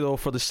crazy though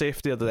for the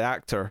safety of the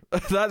actor.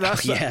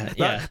 That's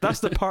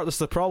the part that's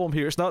the problem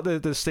here. It's not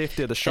the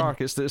safety of the shark.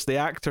 It's the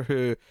actor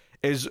who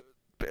is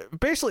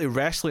basically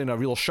wrestling a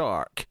real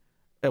shark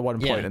at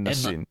one point in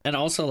this scene, and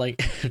also like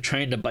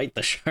trying to bite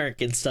the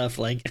shark and stuff.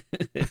 Like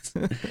it's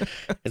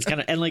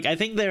kind of, and like I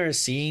think there are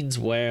scenes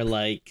where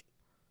like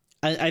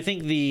I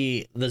think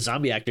the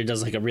zombie actor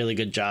does like a really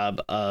good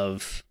job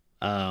of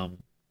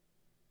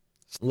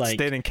like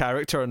staying in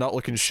character and not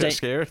looking shit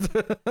scared.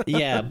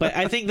 Yeah, but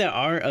I think there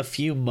are a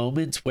few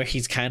moments where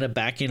he's kind of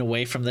backing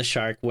away from the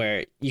shark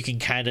where you can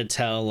kind of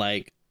tell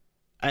like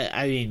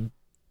I mean,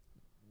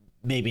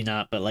 maybe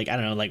not, but like I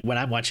don't know, like when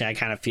I'm watching I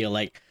kind of feel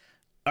like,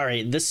 all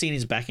right, this scene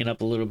is backing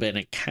up a little bit and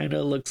it kind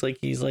of looks like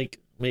he's like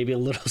maybe a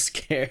little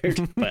scared.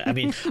 But I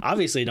mean,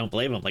 obviously don't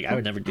blame him, like I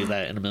would never do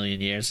that in a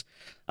million years.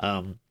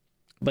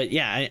 But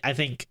yeah, I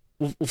think,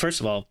 well, first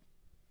of all,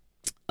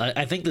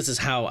 I think this is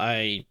how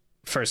I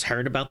first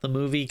heard about the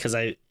movie, because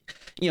I,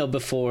 you know,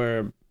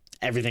 before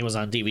everything was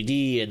on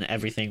DVD and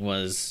everything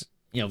was,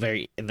 you know,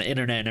 very in the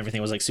internet and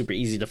everything was like super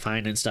easy to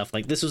find and stuff,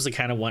 like this was the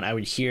kind of one I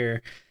would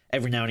hear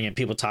every now and again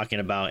people talking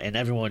about, and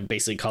everyone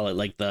basically call it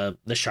like the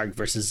shark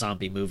versus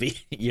zombie movie,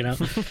 you know.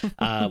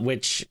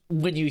 Which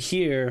when you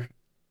hear,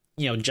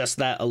 you know, just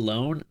that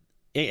alone,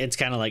 it's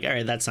kind of like, all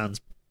right, that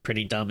sounds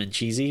pretty dumb and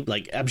cheesy.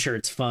 Like I'm sure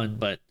it's fun,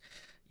 but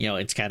you know,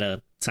 it's kind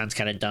of sounds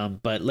kind of dumb.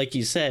 But like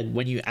you said,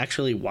 when you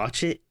actually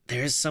watch it,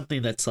 there's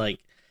something that's like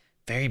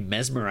very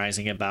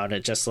mesmerizing about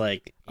it. Just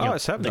like, you know,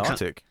 it's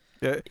hypnotic.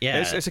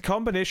 It's a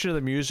combination of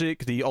the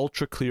music, the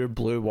ultra clear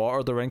blue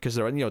water they're in, because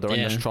they're in, you know, they're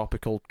in this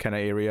tropical kind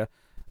of area.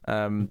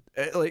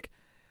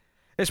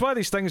 It's one of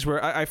these things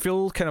where I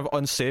feel kind of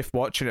unsafe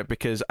watching it,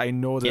 because I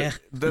know that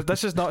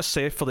this is not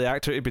safe for the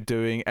actor to be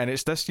doing, and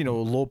it's this, you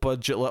know, low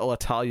budget little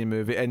Italian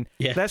movie, and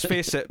let's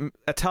face it,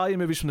 Italian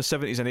movies from the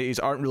 70s and 80s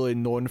aren't really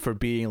known for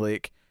being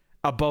like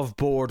above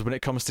board when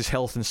it comes to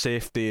health and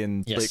safety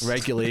and like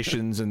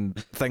regulations and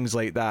things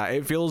like that.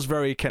 It feels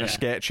very kind of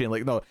sketchy and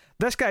like, no,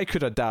 this guy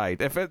could have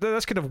died. If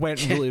this could have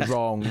went really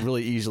wrong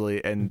really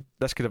easily, and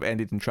this could have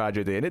ended in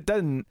tragedy, and it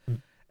didn't.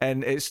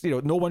 And it's, you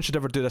know, no one should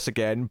ever do this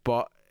again,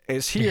 but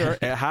it's here,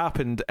 it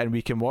happened, and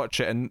we can watch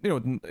it, and, you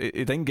know,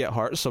 it didn't get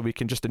hurt, so we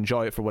can just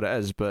enjoy it for what it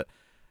is. But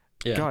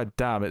god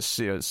damn, it's,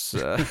 you know, it's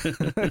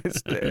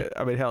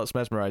I mean, hell, it's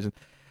mesmerizing.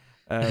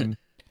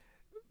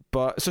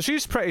 But so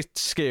she's pretty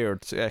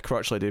scared,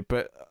 crotch lady.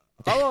 But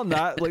other than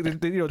that, like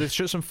you know, they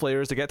shoot some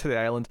flares. They get to the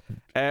island.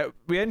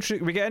 We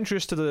get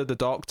introduced to the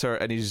doctor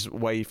and his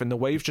wife, and the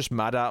wife's just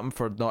mad at him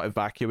for not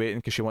evacuating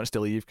because she wants to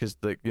leave, because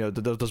you know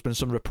there's been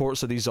some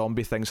reports of these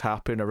zombie things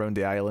happening around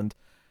the island,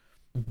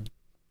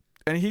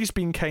 and he's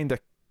been kind of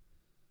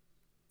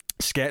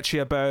sketchy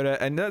about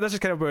it. And this is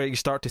kind of where you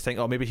start to think,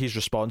 oh, maybe he's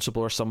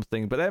responsible or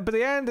something. But then, by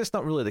the end, it's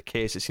not really the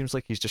case. It seems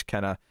like he's just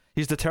kind of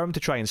determined to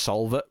try and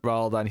solve it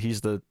rather than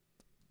he's the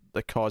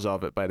cause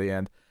of it by the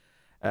end.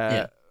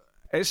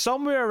 It's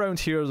somewhere around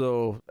here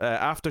though,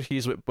 after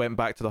he's went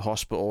back to the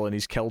hospital and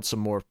he's killed some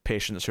more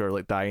patients who are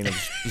like dying of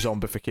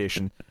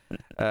zombification,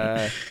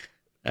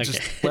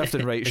 just left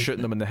and right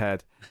shooting them in the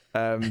head,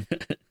 and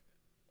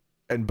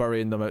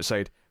burying them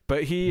outside.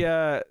 But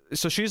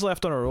so she's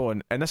left on her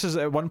own, and this is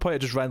at one point it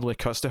just randomly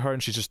cuts to her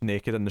and she's just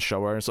naked in the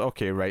shower, and it's like,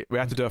 okay, right, we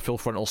have to do a full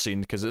frontal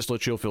scene because it's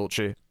Lucio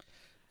Fulci.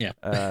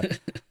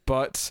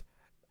 But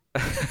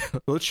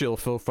Lucio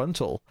full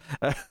frontal.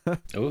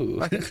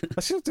 Ooh.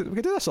 We can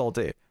do this all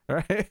day,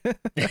 right?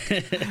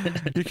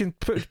 You can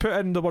put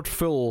in the word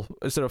full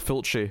instead of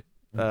Fulci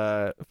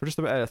for just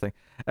about anything.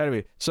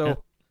 Anyway,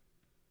 so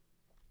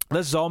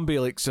this zombie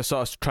like sort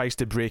of tries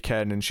to break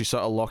in, and she's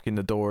sort of locking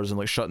the doors and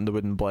like shutting the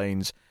wooden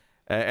blinds.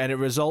 And it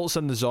results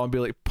in the zombie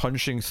like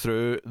punching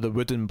through the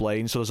wooden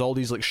blinds. So there's all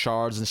these like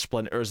shards and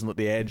splinters and like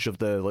the edge of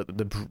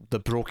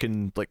the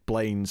broken like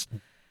blinds,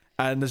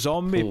 and the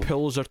zombie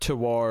pulls her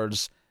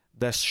towards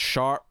this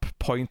sharp,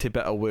 pointy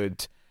bit of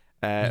wood,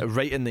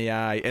 right in the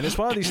eye. And it's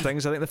one of these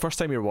things. I think the first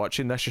time you're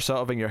watching this, you're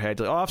sort of in your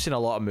head like, oh, I've seen a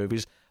lot of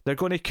movies. They're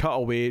going to cut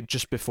away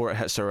just before it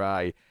hits her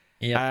eye.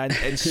 Yep. And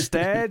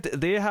instead,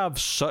 they have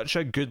such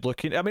a good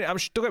looking. I mean,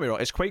 don't get me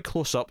wrong, it's quite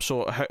close up.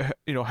 So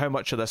how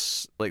much of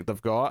this like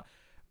they've got.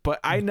 But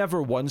I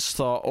never once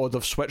thought, oh,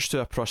 they've switched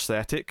to a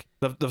prosthetic.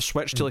 They've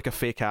switched to like a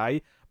fake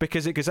eye,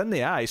 because it goes in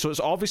the eye. So it's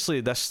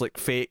obviously this like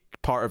fake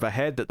part of a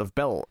head that they've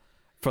built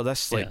for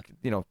this like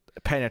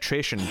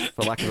penetration,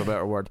 for lack of a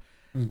better word.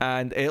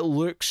 And it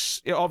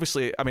looks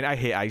obviously. I mean, I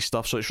hate eye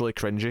stuff, so it's really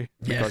cringy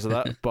because of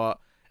that. But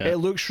it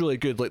looks really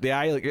good. Like the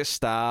eye like gets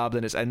stabbed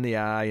and it's in the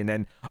eye, and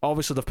then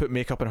obviously they've put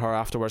makeup on her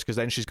afterwards, because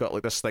then she's got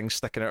like this thing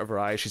sticking out of her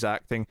eye. She's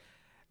acting.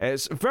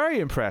 It's very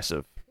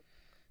impressive.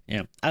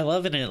 Yeah, I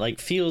love it. And it like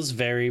feels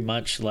very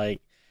much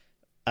like,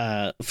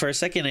 for a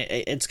second,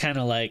 it's kind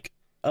of like,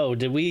 oh,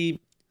 did we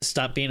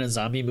stop being a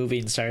zombie movie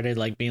and started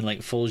like being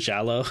like full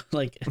giallo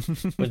like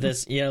with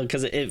this?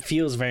 Because it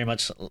feels very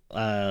much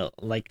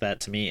like that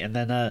to me. And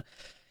then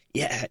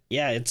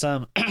it's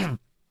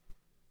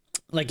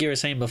like you were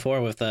saying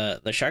before with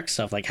the shark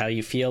stuff, like how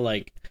you feel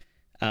like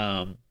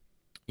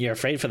you're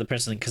afraid for the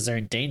person because they're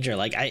in danger.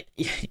 Like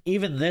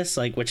even this,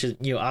 like, which is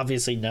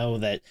obviously know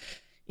that.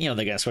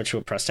 They gotta switch to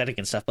a prosthetic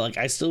and stuff, but like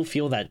I still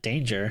feel that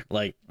danger.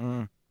 Like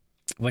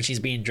when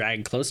she's being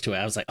dragged close to it,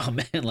 I was like, oh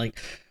man, like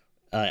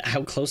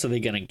how close are they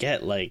gonna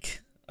get?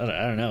 Like I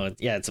don't know.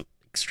 Yeah, it's an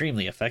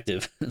extremely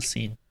effective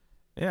scene.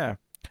 Yeah.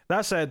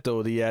 That said,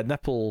 though, the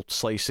nipple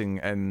slicing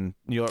in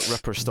New York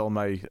Ripper still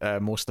my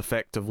most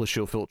effective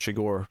Lucio Fulci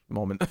gore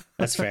moment.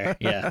 That's fair.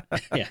 Yeah,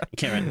 yeah. You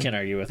can't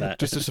argue with that.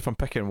 Just if I'm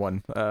picking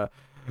one.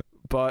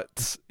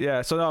 But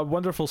yeah, so no,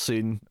 wonderful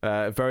scene.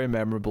 Very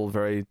memorable.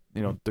 Very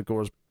the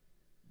gore's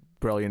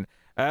brilliant.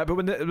 But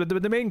when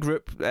the main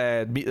group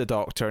meet the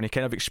doctor, and he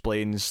kind of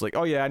explains like,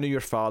 oh yeah, I knew your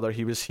father,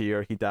 he was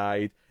here, he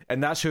died,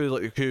 and that's who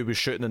was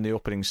shooting in the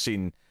opening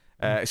scene.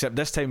 Except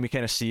this time we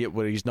kind of see it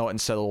where he's not in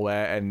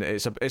silhouette, and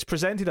it's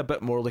presented a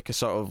bit more like a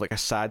sort of like a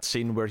sad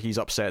scene where he's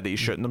upset that he's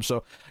shooting them.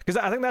 So because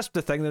I think that's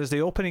the thing, that is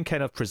the opening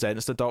kind of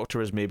presents the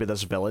doctor as maybe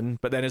this villain,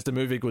 but then as the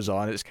movie goes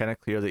on, it's kind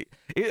of clear that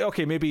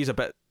maybe he's a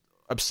bit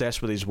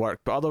obsessed with his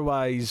work, but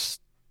otherwise,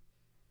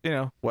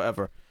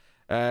 whatever.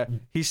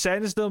 He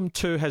sends them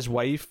to his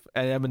wife,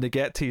 and then when they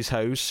get to his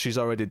house, she's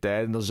already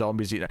dead and the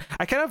zombies eating her.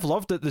 I kind of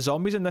love that the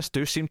zombies in this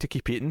do seem to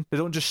keep eating. They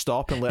don't just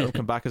stop and let them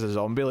come back as a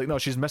zombie. Like, no,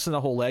 she's missing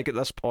a whole leg at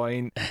this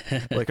point.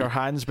 Like, her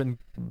hand's been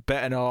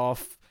bitten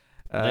off.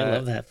 I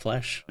love that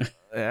flesh.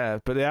 Yeah,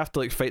 but they have to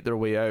like fight their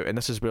way out, and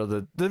this is where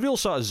the real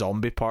sort of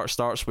zombie part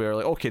starts, where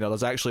like, okay, now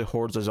there's actually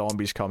hordes of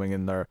zombies coming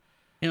in there.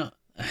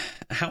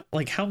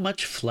 How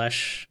much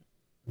flesh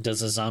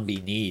does a zombie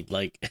need?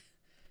 Like,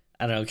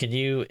 I don't know, can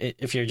you,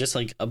 if you're just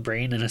like a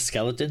brain and a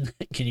skeleton,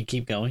 can you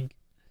keep going?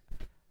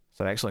 It's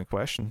an excellent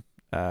question.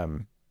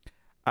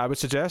 I would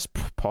suggest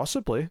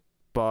possibly,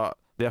 but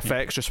the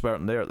effects just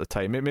weren't there at the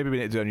time. Maybe we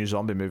need to do a new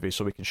zombie movie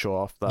so we can show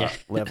off that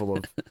level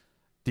of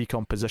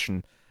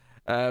decomposition.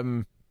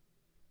 But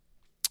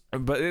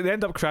they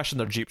end up crashing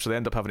their jeep, so they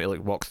end up having to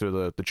like walk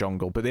through the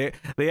jungle. But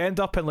they end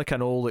up in like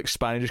an old like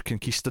Spanish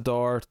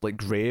conquistador like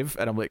grave,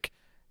 and I'm like,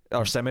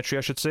 or cemetery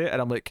I should say, and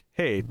I'm like,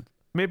 hey,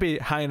 maybe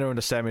hanging around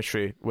a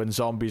cemetery when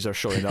zombies are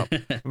showing up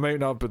might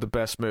not be the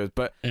best move,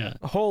 but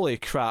holy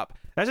crap.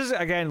 This is,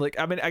 again, like,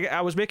 I mean,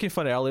 I was making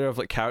fun earlier of,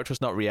 like, characters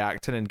not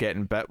reacting and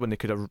getting bit when they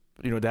could have,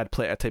 they had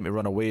plenty of time to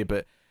run away,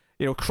 but,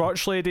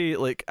 Crotch Lady,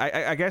 like,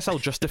 I guess I'll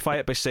justify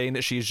it by saying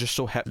that she's just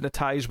so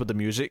hypnotized with the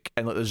music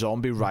and, like, the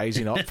zombie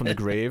rising up from the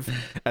grave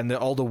and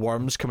all the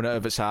worms coming out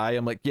of its eye.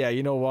 I'm like, yeah,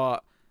 you know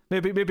what?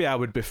 Maybe I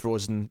would be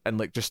frozen and,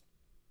 like, just,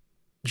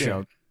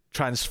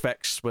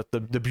 transfixed with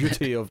the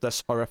beauty of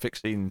this horrific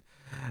scene.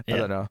 I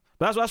don't know.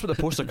 But that's what the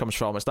poster comes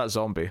from. It's that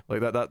zombie, like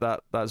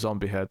that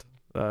zombie head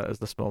is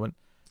this moment.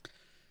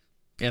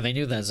 Yeah, they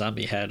knew that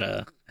zombie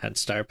had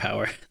star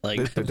power.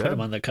 Like they put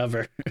him on the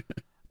cover.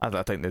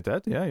 I think they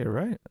did. Yeah, you're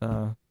right.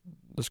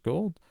 It's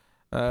gold.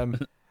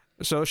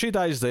 So she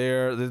dies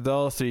there. The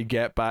other three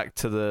get back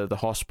to the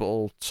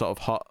hospital sort of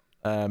hut.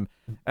 And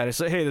it's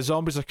like, hey, the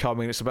zombies are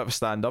coming. It's a bit of a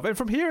standoff. And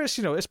from here, it's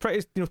it's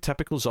pretty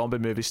typical zombie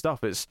movie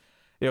stuff. It's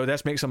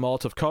let's make some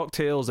Molotov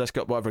cocktails, let's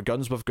get whatever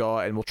guns we've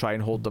got, and we'll try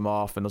and hold them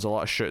off, and there's a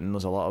lot of shooting,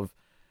 there's a lot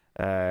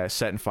of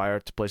setting fire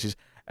to places.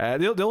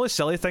 The only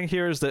silly thing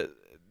here is that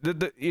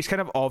it's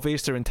kind of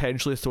obvious they're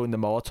intentionally throwing the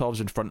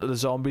Molotovs in front of the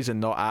zombies and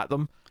not at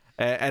them.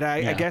 And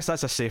I guess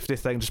that's a safety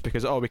thing, just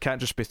because, we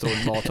can't just be throwing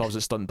Molotovs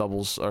at stunt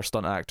doubles or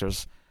stunt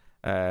actors.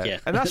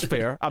 And that's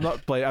fair. I'm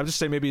just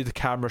saying maybe the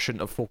camera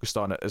shouldn't have focused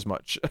on it as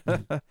much.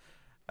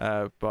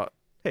 But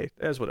hey, it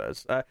is what it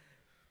is.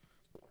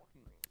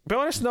 Be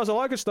honest, there's a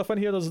lot of good stuff in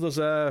here. There's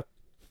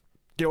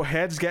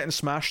heads getting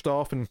smashed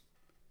off and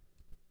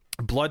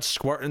blood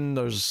squirting.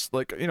 There's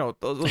like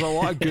there's a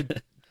lot of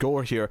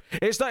gore here.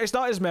 It's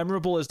not as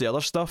memorable as the other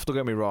stuff. Don't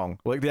get me wrong.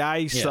 Like the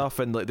eye stuff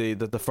and like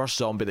the first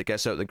zombie that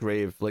gets out of the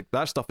grave. Like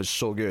that stuff is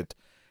so good.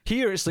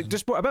 Here it's like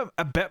just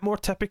a bit more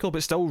typical,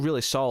 but still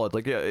really solid.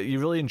 Like you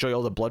really enjoy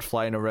all the blood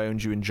flying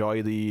around. You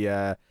enjoy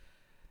the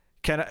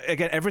kind of,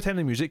 again, every time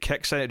the music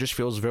kicks in, it just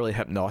feels very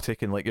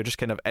hypnotic, and like you're just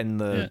kind of in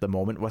the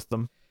moment with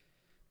them.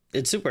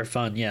 It's super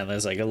fun. Yeah,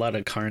 there's like a lot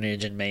of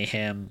carnage and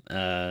mayhem.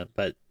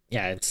 But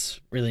yeah, it's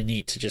really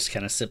neat to just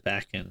kind of sit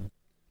back and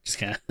just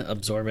kind of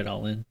absorb it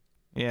all in.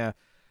 Yeah.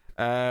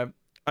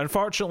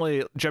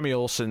 Unfortunately, Jimmy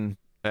Olsen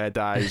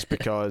dies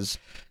because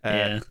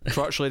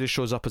Crotch Lady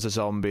shows up as a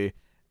zombie.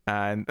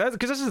 And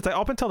because this is the thing,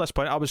 up until this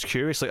point, I was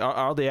curious, like,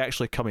 are they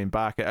actually coming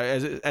back?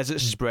 Is it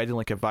spreading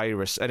like a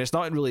virus? And it's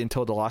not really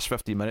until the last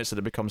 50 minutes that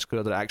it becomes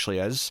clear that it actually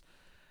is.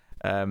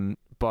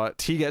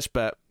 But he gets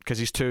bit because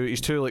he's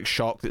too like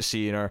shocked at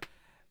seeing her,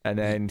 and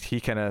then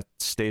he kind of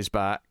stays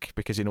back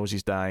because he knows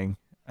he's dying.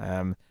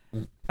 And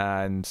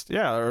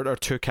yeah, our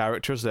two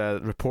characters,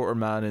 the reporter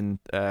man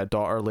and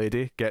daughter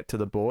lady, get to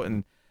the boat,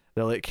 and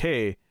they're like,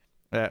 "Hey."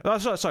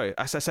 Sorry,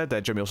 I said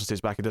that Jimmy Olsen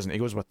stays back. He doesn't. He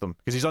goes with them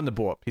because he's on the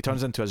boat. He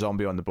turns into a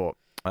zombie on the boat.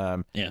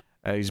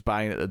 He's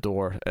banging at the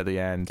door at the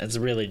end. It's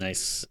a really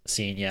nice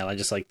scene. Yeah, I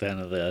just like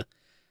the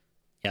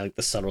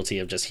subtlety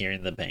of just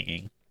hearing the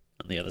banging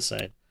on the other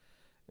side.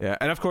 Yeah,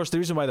 and of course the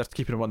reason why they're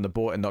keeping him on the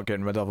boat and not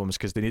getting rid of him is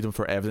because they need him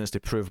for evidence to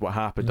prove what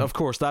happened. Of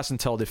course, that's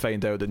until they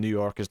find out that New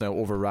York is now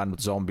overrun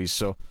with zombies.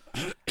 So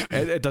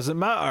it doesn't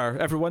matter.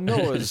 Everyone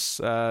knows.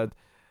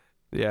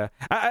 Yeah,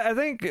 I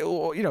think,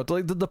 you know,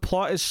 like the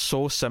plot is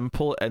so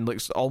simple and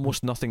like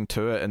almost nothing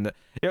to it, and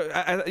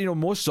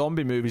most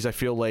zombie movies, I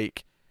feel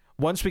like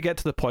once we get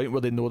to the point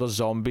where they know there's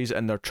zombies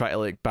and they're trying to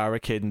like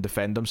barricade and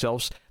defend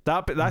themselves,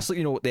 that's like,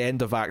 you know, the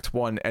end of Act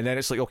 1, and then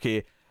it's like,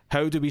 okay,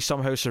 how do we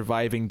somehow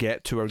survive and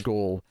get to our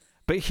goal?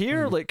 But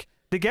here, like,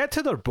 they get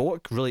to their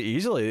boat really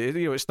easily.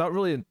 You know, it's not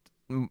really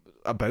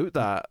about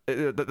that.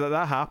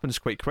 That happens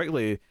quite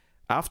quickly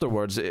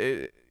afterwards.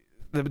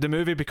 The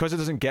movie, because it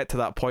doesn't get to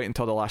that point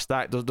until the last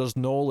act, there's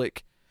no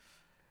like,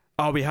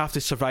 oh, we have to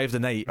survive the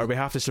night, or we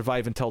have to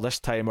survive until this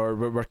time, or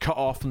we're cut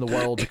off from the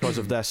world because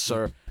of this,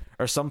 or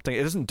something.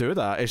 It doesn't do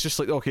that. It's just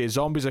like, okay,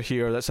 zombies are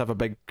here, let's have a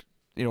big,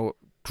 you know,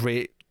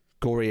 great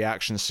gory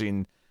action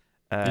scene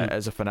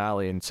as a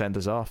finale and send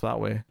us off that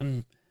way.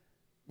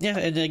 Yeah,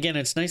 and again,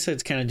 it's nice that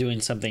it's kind of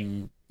doing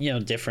something, you know,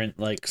 different.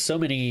 Like so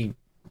many,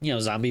 you know,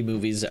 zombie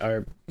movies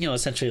are, you know,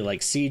 essentially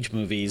like siege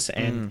movies,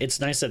 and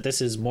it's nice that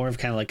this is more of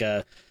kind of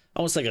like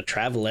almost like a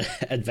travel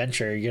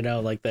adventure, you know,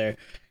 like they're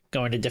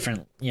going to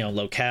different, you know,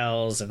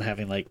 locales and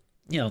having like,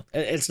 you know,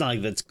 it's not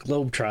like that's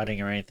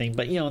globetrotting or anything,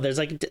 but, you know, there's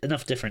like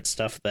enough different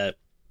stuff that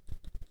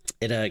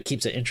it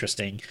keeps it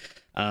interesting.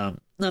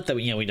 Not that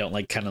we don't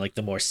like kind of like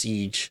the more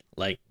siege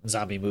like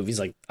zombie movies.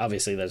 Like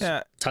obviously there's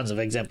tons of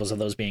examples of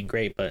those being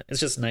great, but it's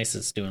just nice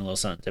it's doing a little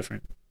something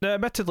different. Now,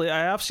 admittedly, I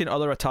have seen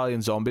other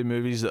Italian zombie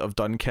movies that have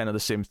done kind of the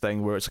same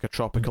thing, where it's like a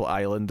tropical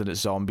island and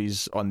it's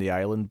zombies on the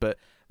island. But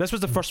this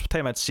was the first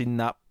time I'd seen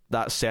that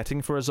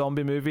setting for a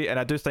zombie movie, and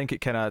I do think it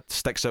kind of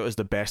sticks out as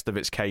the best of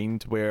its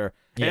kind, where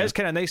it is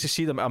kind of nice to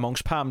see them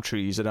amongst palm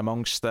trees and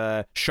amongst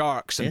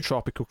sharks and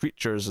tropical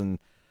creatures, and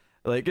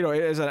like, you know,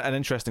 it is an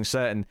interesting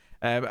setting.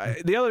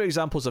 The other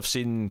examples I've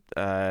seen,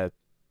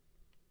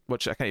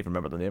 which I can't even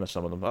remember the name of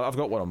some of them. I've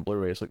got one on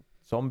Blu-ray. It's like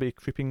Zombie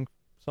Creeping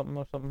something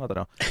or something. I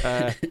don't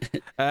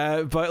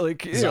know. But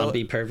like,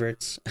 zombie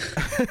perverts.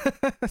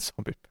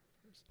 Zombie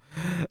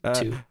perverts.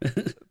 Two.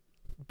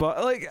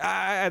 But like,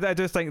 I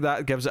do think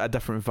that gives it a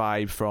different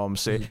vibe from,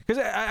 say, because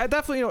I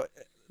definitely, you know,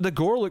 the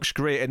gore looks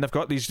great, and they've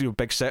got these, you know,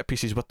 big set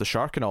pieces with the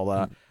shark and all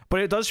that.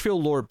 But it does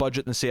feel lower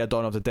budget than, say, a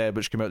Dawn of the Dead,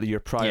 which came out the year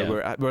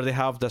prior, where they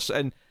have this,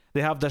 and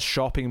they have this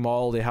shopping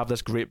mall, they have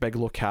this great big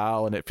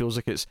locale, and it feels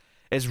like it's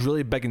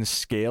really big in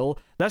scale.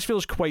 This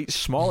feels quite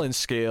small in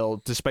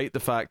scale, despite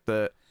the fact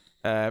that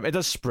it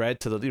does spread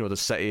to the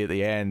city at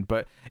the end.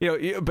 But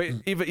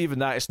even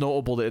that, it's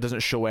notable that it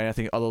doesn't show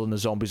anything other than the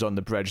zombies on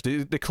the bridge.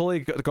 They clearly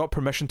got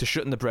permission to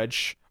shoot in the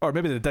bridge, or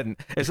maybe they didn't.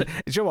 It's like,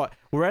 do you know what?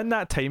 We're in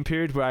that time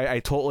period where I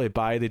totally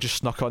buy they just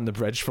snuck on the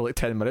bridge for like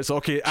 10 minutes.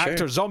 Okay,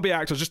 sure. Zombie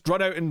actors, just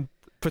run out and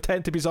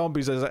pretend to be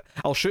zombies.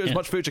 I'll shoot as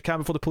much footage I can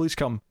before the police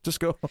come. Just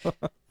go.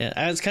 Yeah,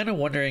 I was kind of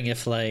wondering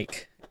if,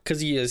 like,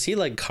 because you see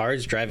like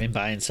cars driving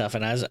by and stuff,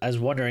 and I was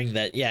wondering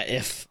that,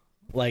 if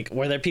like,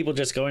 were there people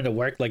just going to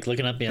work, like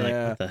looking up being like,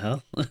 what the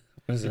hell? What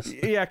is this?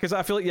 Yeah, because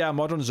I feel like a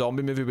modern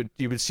zombie movie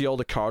you would see all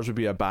the cars would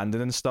be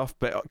abandoned and stuff,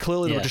 but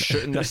clearly they were just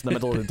shooting this in the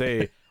middle of the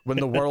day when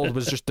the world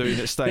was just doing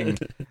its thing.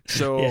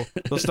 So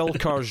there's still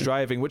cars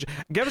driving, which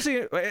gives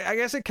I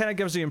guess it kind of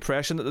gives the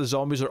impression that the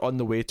zombies are on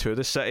the way to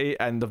the city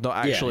and they've not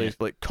actually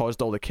like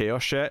caused all the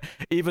chaos yet.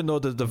 Even though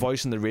the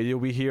voice in the radio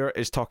we hear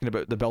is talking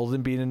about the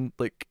building being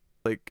like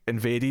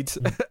invaded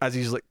as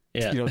he's like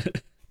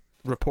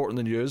reporting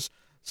the news.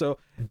 So,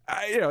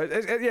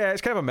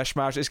 it's kind of a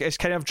mishmash. It's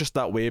kind of just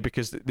that way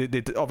because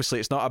they obviously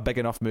it's not a big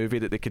enough movie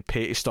that they could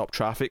pay to stop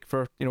traffic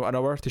for an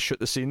hour to shoot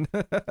the scene.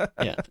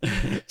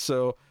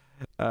 So,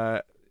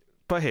 but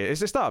hey,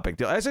 it's not a big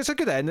deal. It's a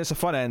good end. It's a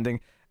fun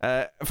ending.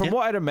 From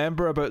what I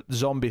remember about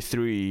Zombie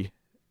 3,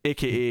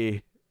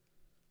 aka,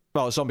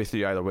 well, Zombie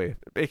 3 either way,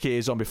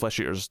 aka Zombie Flesh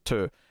Eaters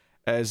 2,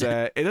 is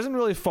it doesn't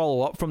really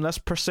follow up from this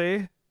per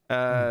se.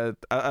 I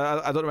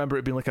don't remember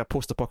it being like a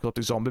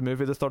post-apocalyptic zombie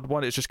movie, the third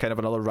one. It's just kind of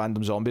another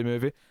random zombie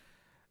movie.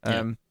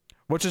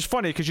 Which is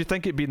funny, because you'd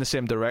think it being the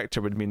same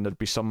director would mean there'd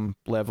be some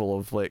level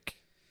of, like...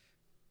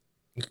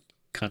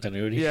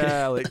 continuity.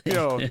 Yeah, like, you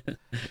know,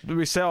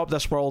 we set up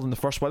this world in the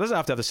first one. It doesn't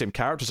have to have the same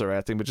characters or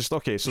anything, but just,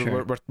 okay, so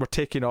we're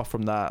taking off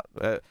from that.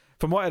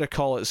 From what I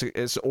recall, it's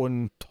its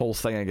own whole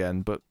thing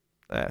again, but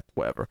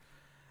whatever.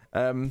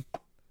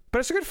 But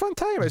it's a good fun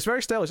time. It's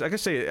very stylish. Like I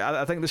say,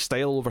 I think the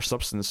style over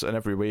substance in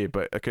every way,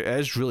 but it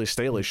is really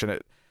stylish, and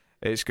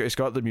it's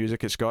got the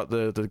music, it's got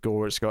the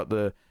gore, it's got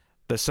the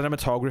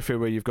cinematography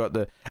where you've got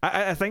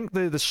I think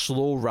the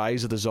slow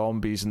rise of the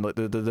zombies and like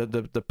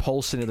the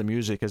pulsing of the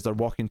music as they're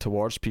walking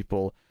towards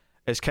people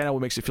is kind of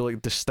what makes it feel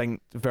like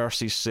distinct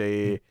versus,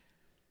 say,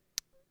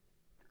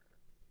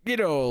 you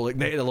know, like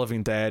Night of the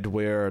Living Dead,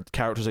 where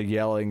characters are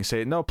yelling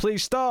saying, "No,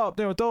 please stop,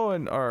 no,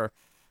 don't," or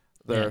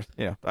they're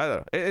you know, I don't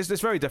know.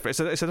 It's very different.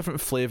 It's a different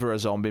flavor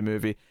of zombie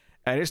movie,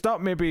 and it's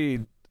not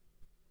maybe.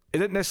 I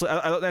don't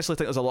necessarily think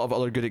there's a lot of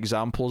other good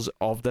examples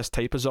of this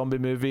type of zombie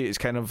movie. It's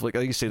kind of like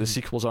you say, the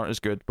sequels aren't as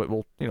good, but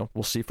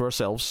we'll see for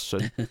ourselves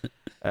soon.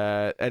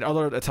 And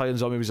other Italian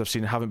zombie movies I've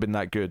seen haven't been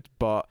that good,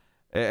 but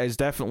it is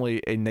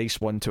definitely a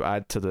nice one to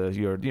add to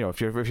if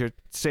you're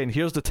saying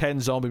here's the 10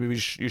 zombie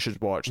movies you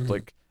should watch,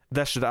 like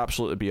this should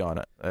absolutely be on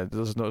it.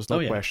 There's no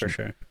question. For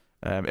sure.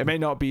 It may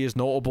not be as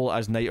notable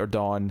as Night or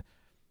Dawn,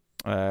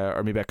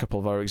 or maybe a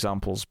couple of other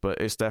examples, but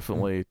it's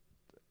definitely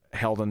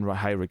held in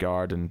high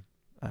regard. And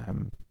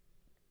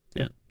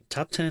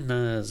top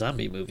 10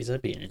 zombie movies.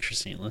 That'd be an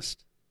interesting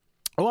list.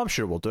 Oh, I'm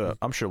sure we'll do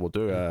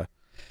it.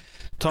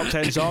 Top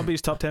 10 zombies,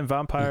 top 10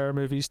 vampire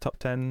movies, top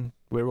 10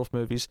 werewolf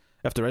movies.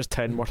 If there is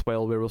 10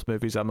 worthwhile werewolf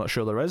movies, I'm not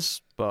sure there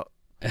is, but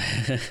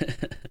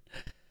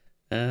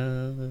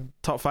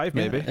top 5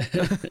 maybe.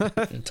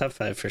 Top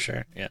 5 for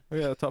sure. Yeah.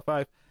 Yeah, top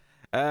 5.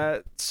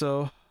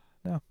 So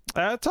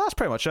that's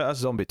pretty much it. That's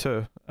Zombie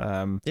 2.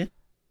 You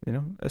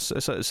know,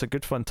 it's a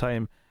good fun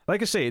time.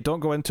 Like I say,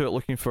 don't go into it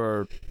looking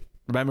for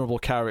memorable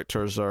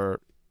characters or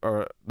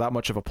that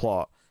much of a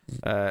plot.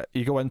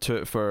 You go into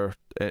it for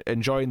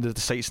enjoying the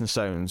sights and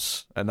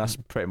sounds, and that's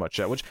pretty much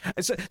it. Which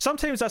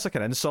sometimes that's like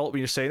an insult when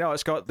you're saying, "Oh,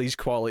 it's got these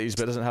qualities,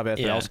 but it doesn't have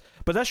anything else."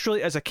 But this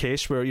really is a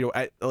case where, you know,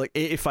 at like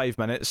 85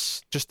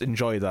 minutes, just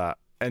enjoy that,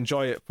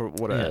 enjoy it for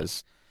what it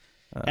is.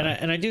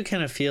 And I do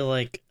kind of feel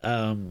like,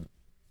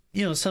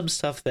 you know, some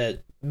stuff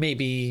that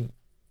maybe,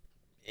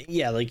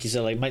 like you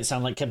said, like might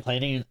sound like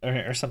complaining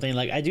or something.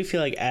 Like I do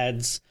feel like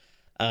adds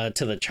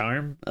to the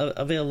charm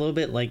of it a little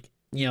bit, like,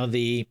 you know,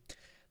 the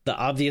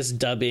obvious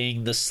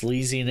dubbing, the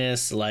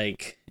sleaziness.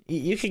 Like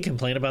you can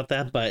complain about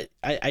that, but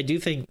I do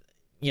think,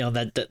 you know,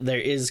 that there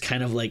is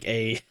kind of like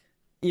a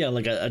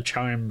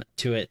charm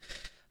to it.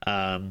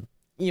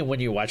 You know, when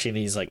you're watching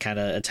these like kind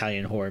of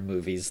Italian horror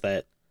movies,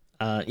 that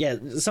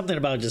something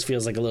about it just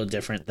feels like a little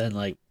different than,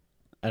 like,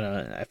 I don't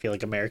know, I feel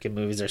like American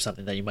movies or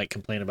something that you might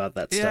complain about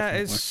that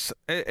stuff.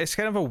 Yeah, it's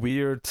kind of a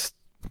weird.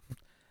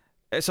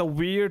 It's a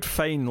weird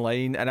fine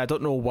line, and I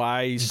don't know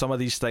why some of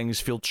these things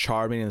feel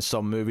charming in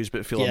some movies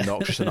but feel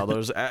obnoxious in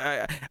others.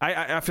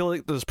 I feel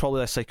like there's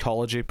probably a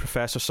psychology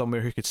professor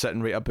somewhere who could sit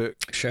and write a book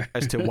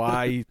as to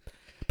why.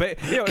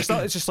 But, you know,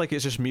 it's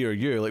just me or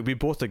you. Like, we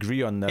both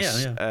agree on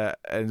this,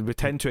 and we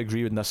tend to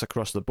agree on this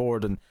across the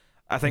board. And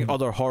I think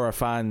other horror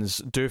fans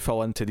do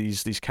fall into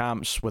these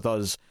camps with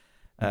us.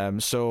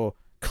 So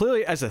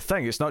clearly, as a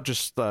thing, it's not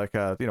just like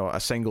a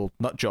single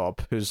nut job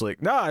who's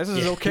like, nah, this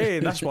is okay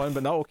in this one,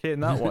 but not okay in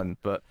that one.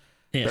 But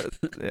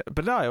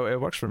no, it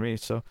works for me.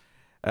 So,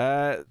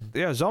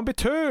 Zombie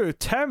 2.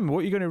 Tim, what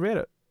are you going to rate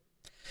it?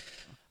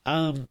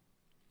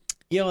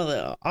 You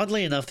know,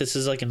 oddly enough, this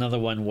is like another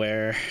one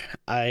where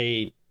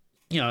I've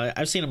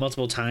seen it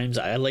multiple times.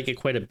 I like it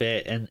quite a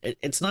bit, and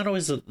it's not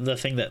always the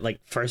thing that like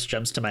first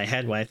jumps to my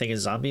head when I think of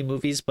zombie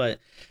movies, but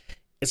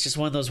it's just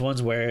one of those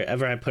ones where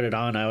whenever I put it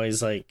on,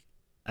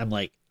 I'm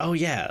like, oh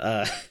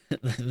yeah,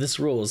 this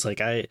rules.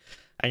 Like I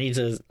need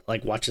to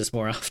like watch this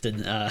more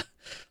often.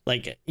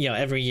 Like, you know,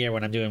 every year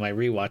when I'm doing my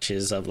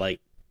rewatches of, like,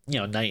 you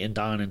know, Night and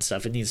Dawn and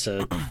stuff, it needs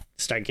to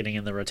start getting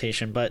in the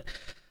rotation. But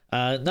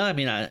no, I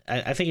mean, I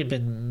think it'd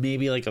been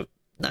maybe like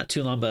not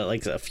too long, but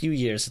like a few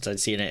years since I'd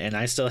seen it, and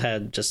I still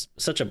had just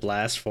such a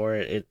blast for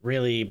it. It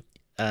really,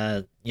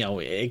 you know,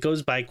 it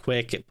goes by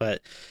quick,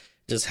 but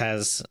just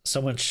has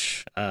so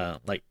much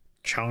like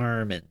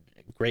charm and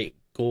great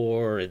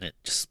gore, and it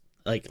just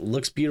like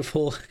looks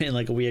beautiful in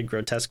like a weird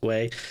grotesque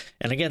way,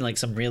 and again, like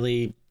some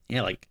really, you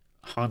know, like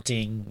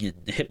haunting and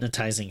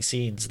hypnotizing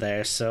scenes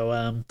there. So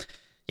I'm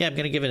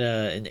gonna give it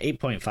an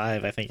 8.5.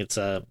 I think it's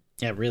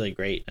really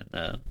great,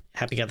 and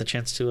happy got the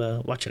chance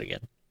to watch it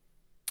again.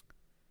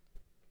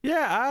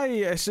 Yeah,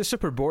 it's just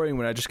super boring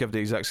when I just give the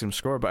exact same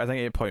score, but I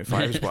think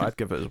 8.5 is what I'd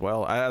give it as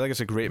well. I think it's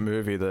a great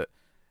movie that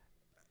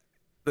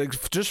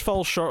like, just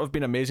falls short of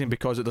being amazing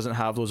because it doesn't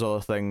have those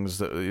other things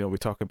that we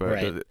talk about.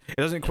 Right. It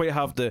doesn't quite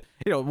have the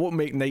what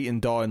make Night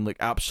and Dawn like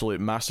absolute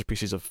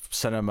masterpieces of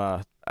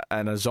cinema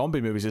and a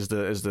zombie movies is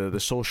the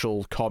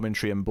social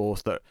commentary in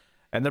both that,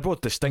 and they're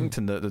both distinct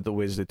in the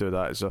ways they do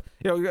that. So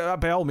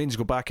by all means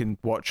go back and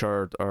watch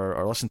or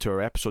listen to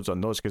our episodes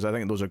on those, because I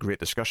think those are great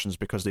discussions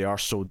because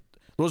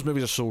those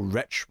movies are so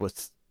rich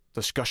with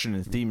discussion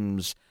and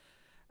themes.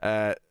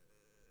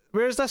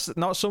 Whereas this,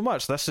 not so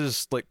much. This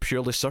is like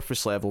purely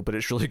surface level, but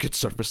it's really good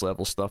surface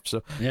level stuff.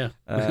 So yeah,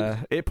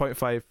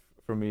 8.5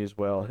 for me as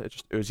well. It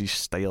just oozes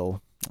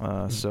style.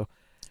 So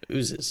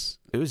oozes,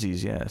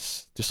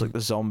 yes, just like the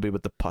zombie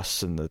with the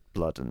pus and the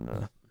blood and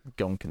the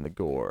gunk and the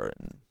gore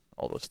and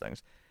all those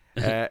things.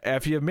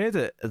 If you've made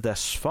it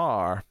this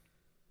far,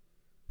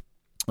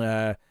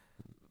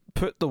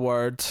 put the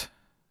word.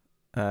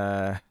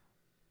 I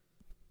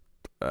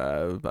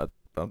don't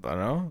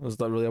know. Is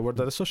that really a word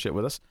that I associate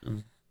with this?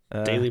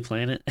 Daily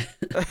Planet.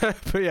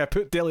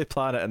 Put Daily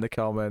Planet in the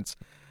comments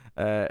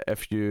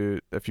if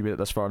you made it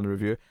this far in the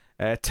review.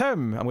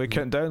 Tim, I'm going to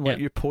count down. Let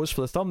you pose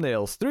for the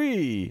thumbnails.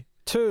 3,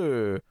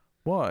 2,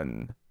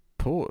 1,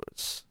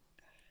 pose.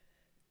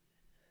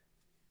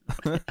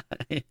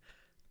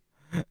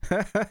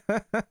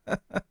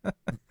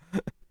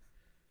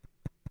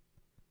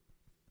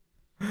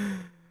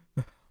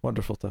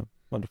 Wonderful, Tim.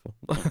 Wonderful.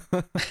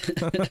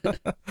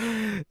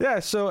 Yeah,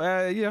 so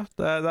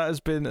that has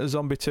been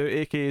Zombie 2,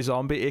 aka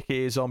Zombie,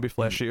 aka Zombie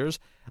Flesh Eaters.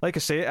 Like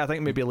I say, I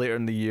think maybe later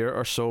in the year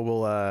or so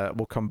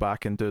we'll come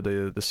back and do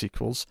the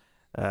sequels,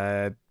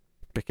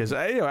 because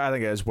I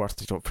think it is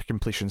worth for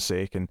completion's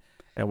sake and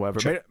whatever.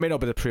 Sure. May not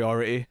be the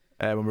priority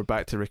when we're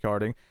back to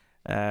recording.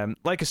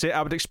 Like I say,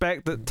 I would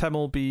expect that Tim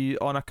will be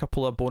on a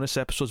couple of bonus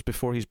episodes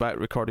before he's back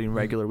recording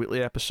regular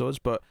weekly episodes,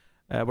 but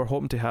we're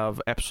hoping to have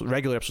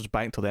regular episodes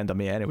back until the end of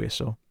May anyway,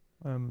 so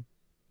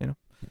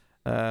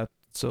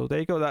so there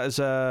you go. That is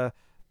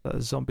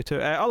Zombie 2.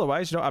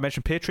 Otherwise, I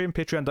mentioned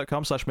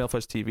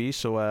patreon.com/MailFuzzTV,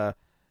 so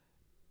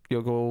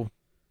you'll go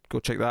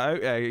check that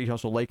out. You can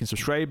also like and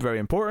subscribe, very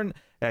important.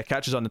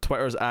 Catch us on the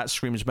Twitters at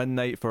Screams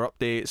Midnight for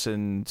updates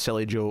and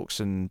silly jokes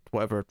and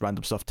whatever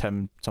random stuff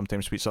Tim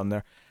sometimes tweets on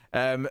there.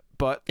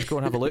 But go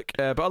and have a look.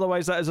 But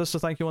otherwise, that is us, so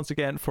thank you once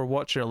again for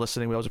watching or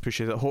listening. We always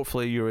appreciate it.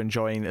 Hopefully you're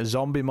enjoying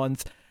Zombie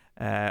Month,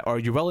 or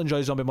you will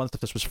enjoy Zombie Month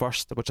if this was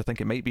first, which I think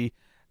it might be.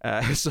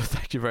 So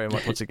thank you very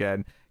much once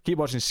again. Keep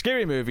watching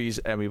scary movies,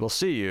 and we will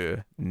see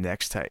you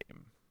next time.